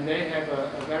 and they have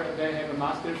a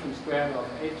mass difference squared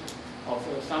of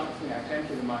something like 10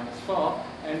 to the minus 4,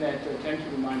 and at 10 to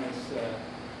the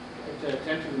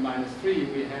minus 3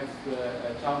 we have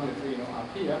the tau neutrino up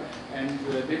here, and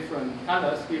the different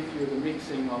colors give you the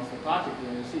mixing of the particle.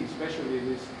 And you see, especially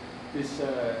this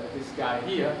guy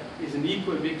here is an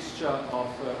equal mixture of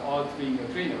all three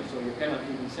neutrinos, so you cannot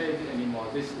even say it anymore.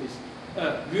 This is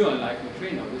muon-like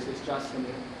neutrino. This is just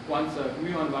one-third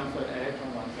muon, one-third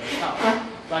electron, one-third tau.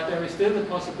 But there is still the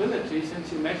possibility,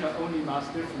 since you measure only mass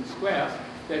difference squares,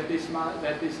 that this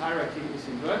hierarchy is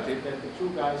inverted, that the two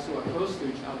guys who are close to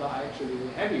each other are actually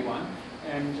the heavy one,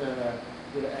 and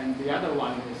the other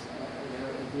one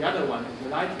is the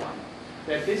light one.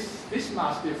 That this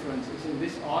mass difference is in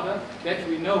this order, that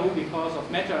we know because of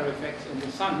matter effects in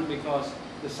the sun, because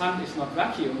the sun is not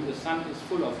vacuum, the sun is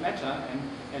full of matter,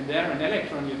 and there an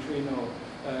electron neutrino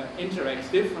interacts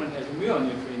different as a muon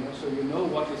neutrino, so you know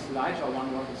what is the lighter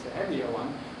one, what is the heavier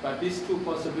one, but these two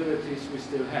possibilities we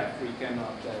still have, we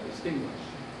cannot distinguish.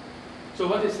 So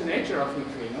what is the nature of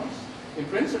neutrinos? In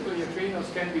principle,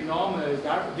 neutrinos can be normal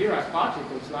Dirac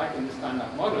particles like in the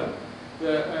standard model.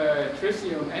 The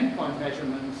tritium endpoint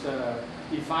measurements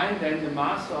define then the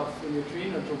mass of the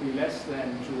neutrino to be less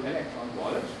than 2 electron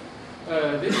volts.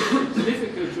 This is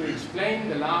difficult to explain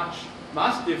the large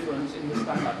mass difference in the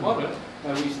standard model.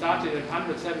 We started at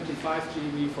 175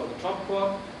 GeV for the top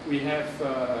quark. We have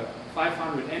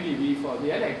 500 MeV for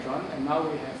the electron, and now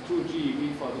we have 2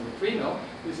 GeV for the neutrino.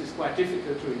 This is quite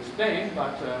difficult to explain,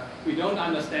 but we don't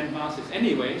understand masses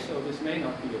anyway, so this may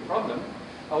not be a problem.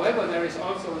 However, there is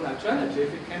also an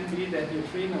alternative. It can be that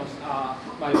neutrinos are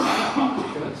Majorana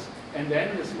particles, and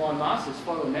then the small masses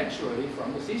follow naturally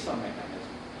from the seesaw mechanism.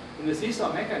 In the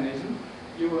seesaw mechanism,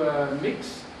 you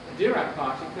mix a Dirac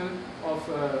particle of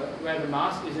where the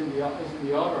mass is in the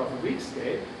order of a weak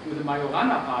scale with a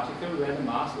Majorana particle where the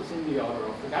mass is in the order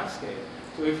of the gut scale.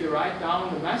 So if you write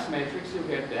down the mass matrix, you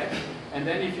get that, and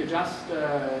then if you just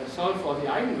solve for the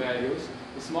eigenvalues,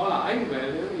 the smaller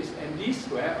eigenvalue is md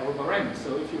square over m.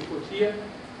 So if you put here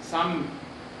some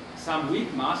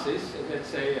weak masses, let's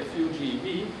say a few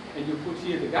GeV, and you put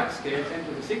here the gut scale 10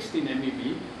 to the 16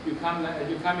 MeV, you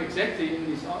come exactly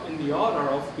in the order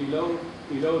of below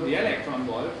the electron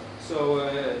volt. So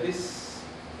this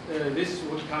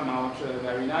would come out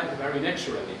very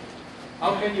naturally.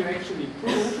 How can you actually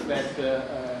prove that the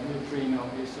neutrino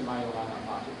is a Majorana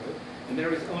particle? And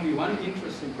there is only one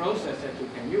interesting process that you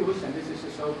can use, and this is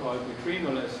the so-called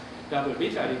neutrinoless double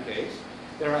beta decays.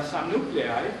 There are some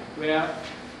nuclei where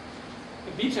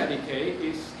beta decay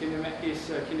is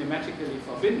kinematically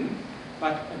forbidden,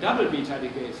 but a double beta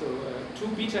decay, so 2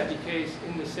 beta decays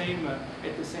in the same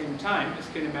at the same time, is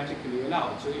kinematically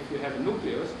allowed. So if you have a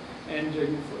nucleus and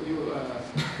you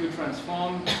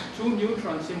transform 2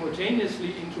 neutrons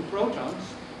simultaneously into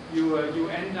protons, you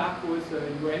end up with a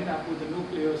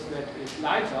nucleus that is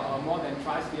lighter, or more than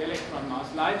twice the electron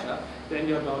mass lighter than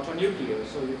your daughter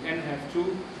nucleus. So you can have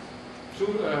two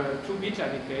beta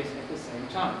decays at the same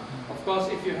time. Of course,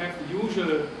 if you have the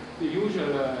usual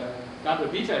double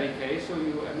beta decay, so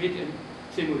you emit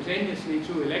simultaneously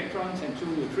 2 electrons and 2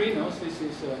 neutrinos, this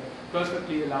is a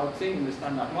perfectly allowed thing in the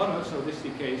standard model. So this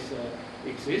decays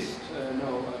exist,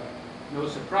 no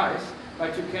surprise.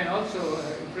 But you can also,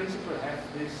 in principle, have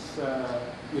this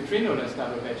neutrinoless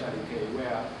double beta decay,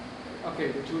 where,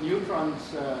 okay, the 2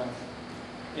 neutrons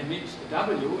emit a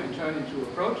W and turn into a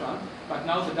proton, but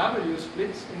now the W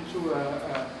splits into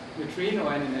a neutrino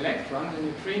and an electron. The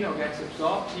neutrino gets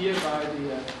absorbed here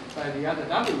by the other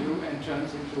W and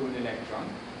turns into an electron.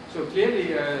 So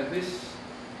clearly, this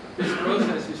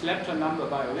process is lepton number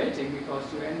violating, because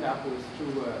you end up with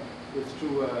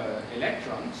two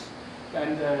electrons.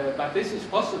 And, but this is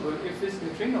possible if this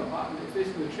neutrino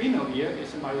here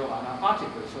is a Majorana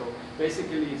particle. So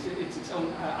basically it's its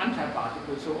own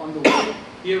antiparticle. So on the way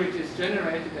here it is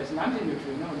generated as an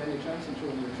antineutrino, and then it turns into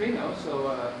a neutrino.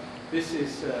 So this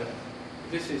is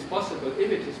possible if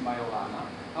it is Majorana.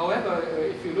 However,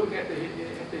 if you look at the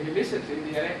helicity,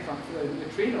 the electron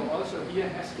neutrino also here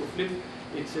has to flip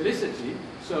its helicity.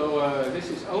 So this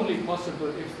is only possible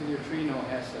if the neutrino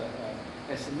has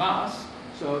a mass.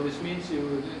 So this means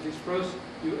you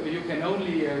can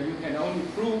only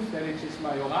prove that it is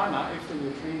Majorana if the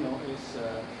neutrino is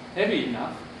heavy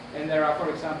enough. And there are, for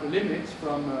example, limits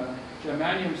from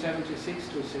germanium 76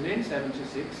 to selene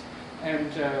 76,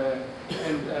 and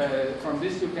from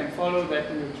this you can follow that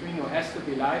the neutrino has to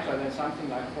be lighter than something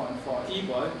like 0.4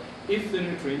 eV if the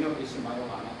neutrino is a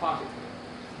Majorana particle.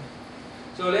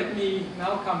 So let me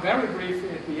now come very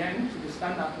briefly at the end to the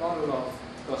standard model of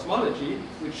cosmology,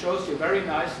 which shows you very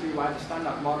nicely why the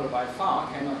standard model by far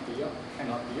cannot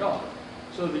be odd.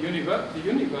 So the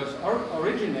universe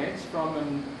originates from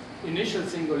an initial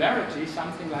singularity,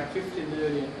 something like 15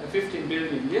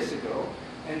 billion years ago,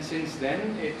 and since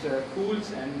then it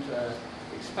cools and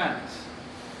expands.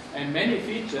 And many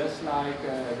features like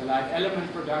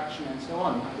element production and so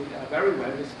on are very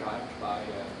well described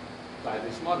by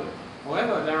this model.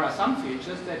 However, there are some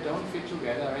features that don't fit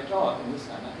together at all in the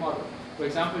standard model. For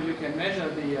example, you can measure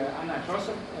the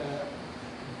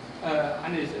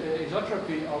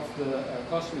anisotropy of the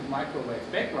cosmic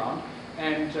microwave background,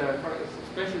 and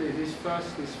especially this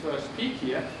first peak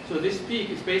here. So this peak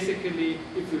is basically,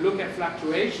 if you look at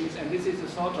fluctuations, and this is a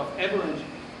sort of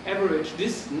average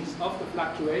distance of the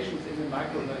fluctuations in the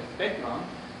microwave background.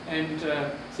 And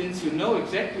since you know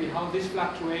exactly how these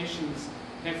fluctuations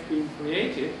have been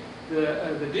created,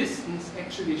 the distance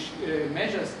actually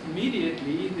measures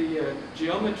immediately the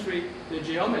geometry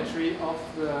of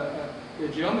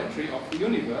the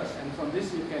universe, and from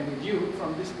this you can deduce,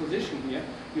 from this position here,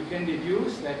 you can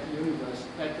deduce that the universe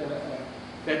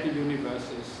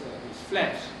is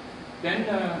flat. Then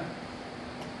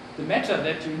the matter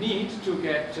that you need to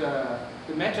get a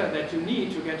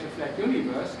flat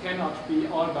universe cannot be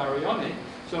all baryonic.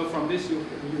 So from this you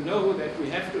know that we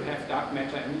have to have dark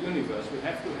matter in the universe. We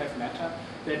have to have matter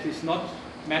that is not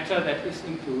matter that is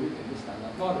included in the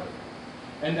standard model.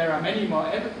 And there are many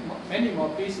more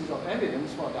pieces of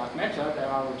evidence for dark matter. There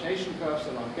are rotation curves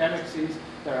around galaxies,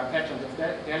 there are patterns of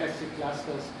galaxy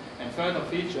clusters, and further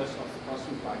features of the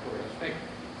cosmic microwave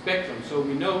spectrum. So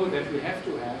we know that we have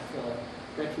to have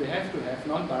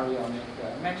non-baryonic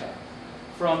matter.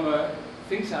 From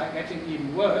things are getting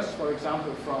even worse. For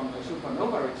example, from a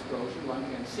supernova explosion, one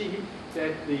can see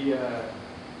that the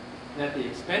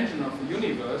expansion of the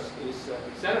universe is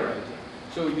accelerating.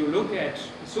 So you look at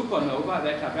supernova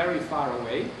that are very far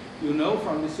away. You know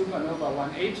from the supernova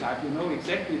 1A type, you know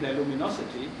exactly their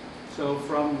luminosity. So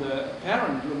from the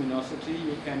apparent luminosity,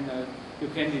 you can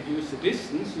deduce the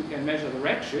distance. You can measure the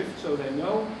redshift, so they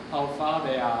know how far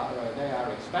they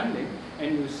are expanding.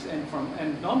 And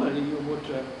normally you would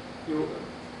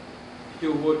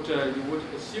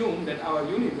assume that our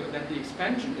universe, that the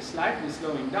expansion is slightly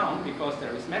slowing down because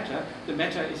there is matter. The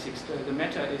matter is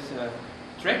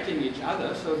attracting each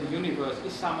other, so the universe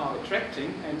is somehow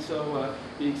attracting, and so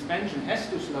the expansion has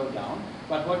to slow down.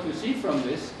 But what you see from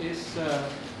this is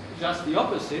just the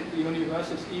opposite. The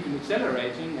universe is even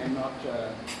accelerating and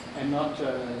not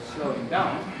slowing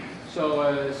down.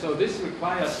 So this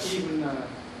requires even a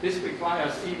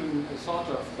sort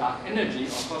of dark energy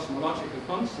or cosmological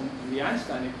constant in the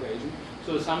Einstein equation.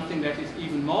 So something that is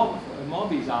even more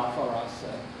bizarre for us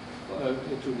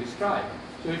to describe.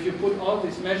 So if you put all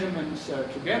these measurements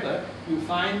together, you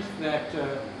find that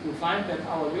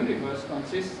our universe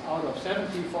consists out of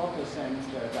 74%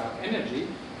 dark energy,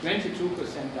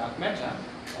 22% dark matter,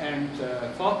 and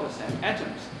 4%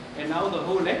 atoms. And now the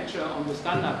whole lecture on the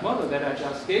standard model that I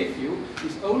just gave you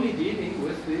is only dealing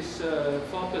with this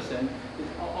 4%,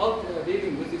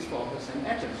 dealing with this 4%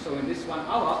 atoms. So in this 1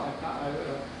 hour,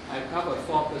 I covered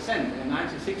 4%, and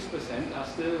 96%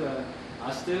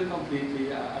 are still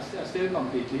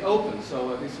completely open.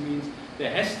 So this means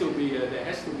there has to be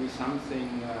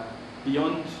something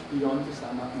beyond the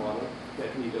standard model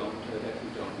that we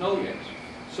don't know yet.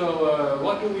 So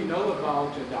what do we know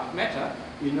about dark matter?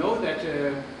 We know that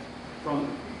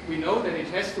it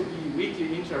has to be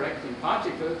weakly interacting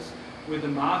particles with a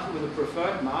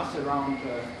preferred mass around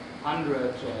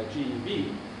 100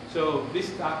 GeV. So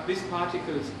these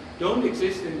particles don't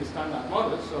exist in the standard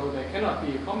model, so they cannot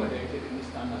be accommodated in the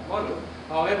standard model.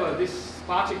 However, these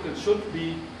particles should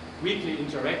be weakly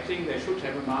interacting. They should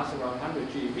have a mass around 100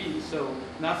 GeV, so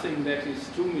nothing that is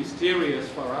too mysterious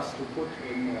for us to put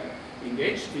in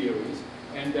gauge theories.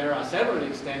 And there are several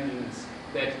extensions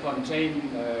that contain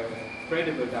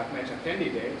credible dark matter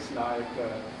candidates, like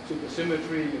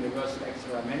supersymmetry, universal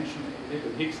extra dimension,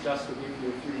 little Higgs, just to give you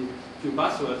a few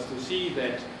buzzwords to see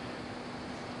that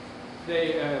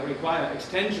they require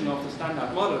extension of the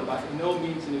standard model, but in no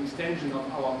means an extension of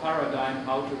our paradigm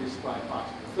how to describe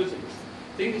particle physics.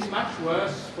 Things is much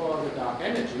worse for the dark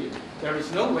energy. There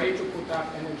is no way to put dark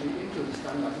energy into the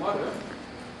standard model.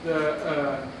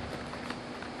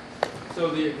 So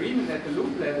the agreement at the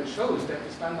loop level shows that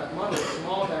the standard model is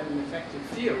more than an effective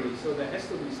theory, so there has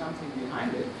to be something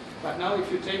behind it. But now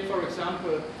if you take, for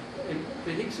example,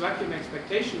 the Higgs vacuum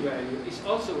expectation value is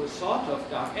also a sort of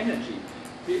dark energy.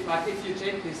 But if you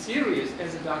take this series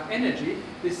as a dark energy,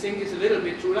 this thing is a little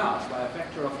bit too large, by a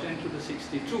factor of 10 to the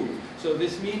 62. So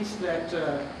this means that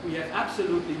we have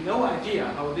absolutely no idea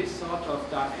how this sort of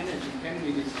dark energy can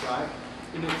be described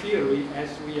in a theory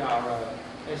as we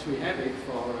have it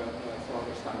for the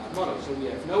standard model. So we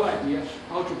have no idea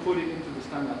how to put it into the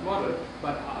standard model,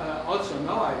 but also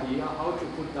no idea how to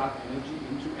put dark energy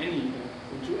into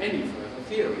any further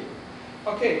theory.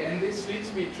 Okay, and this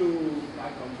leads me to my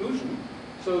conclusion.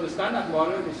 So the standard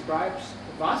model describes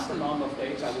a vast amount of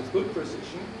data with good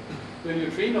precision. The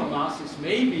neutrino masses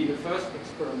may be the first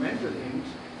experimental hint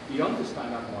beyond the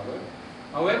standard model.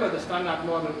 However, the standard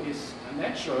model is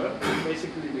unnatural,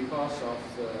 basically because of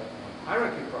the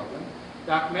hierarchy problem.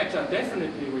 Dark matter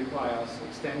definitely requires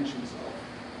extensions of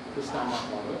the standard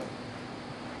model.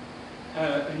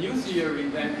 A new theory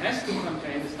then has to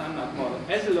contain the standard model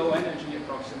as a low energy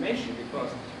approximation,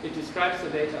 because it describes the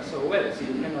data so well, so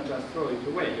you cannot just throw it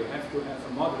away. You have to have a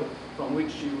model from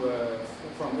which the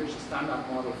standard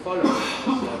model follows as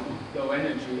a low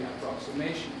energy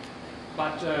approximation.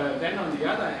 But then on the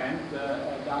other hand,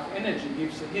 dark energy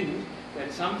gives a hint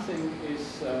that something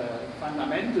is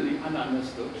fundamentally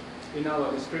ununderstood in our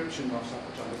description of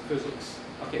subatomic physics.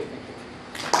 Okay, thank you.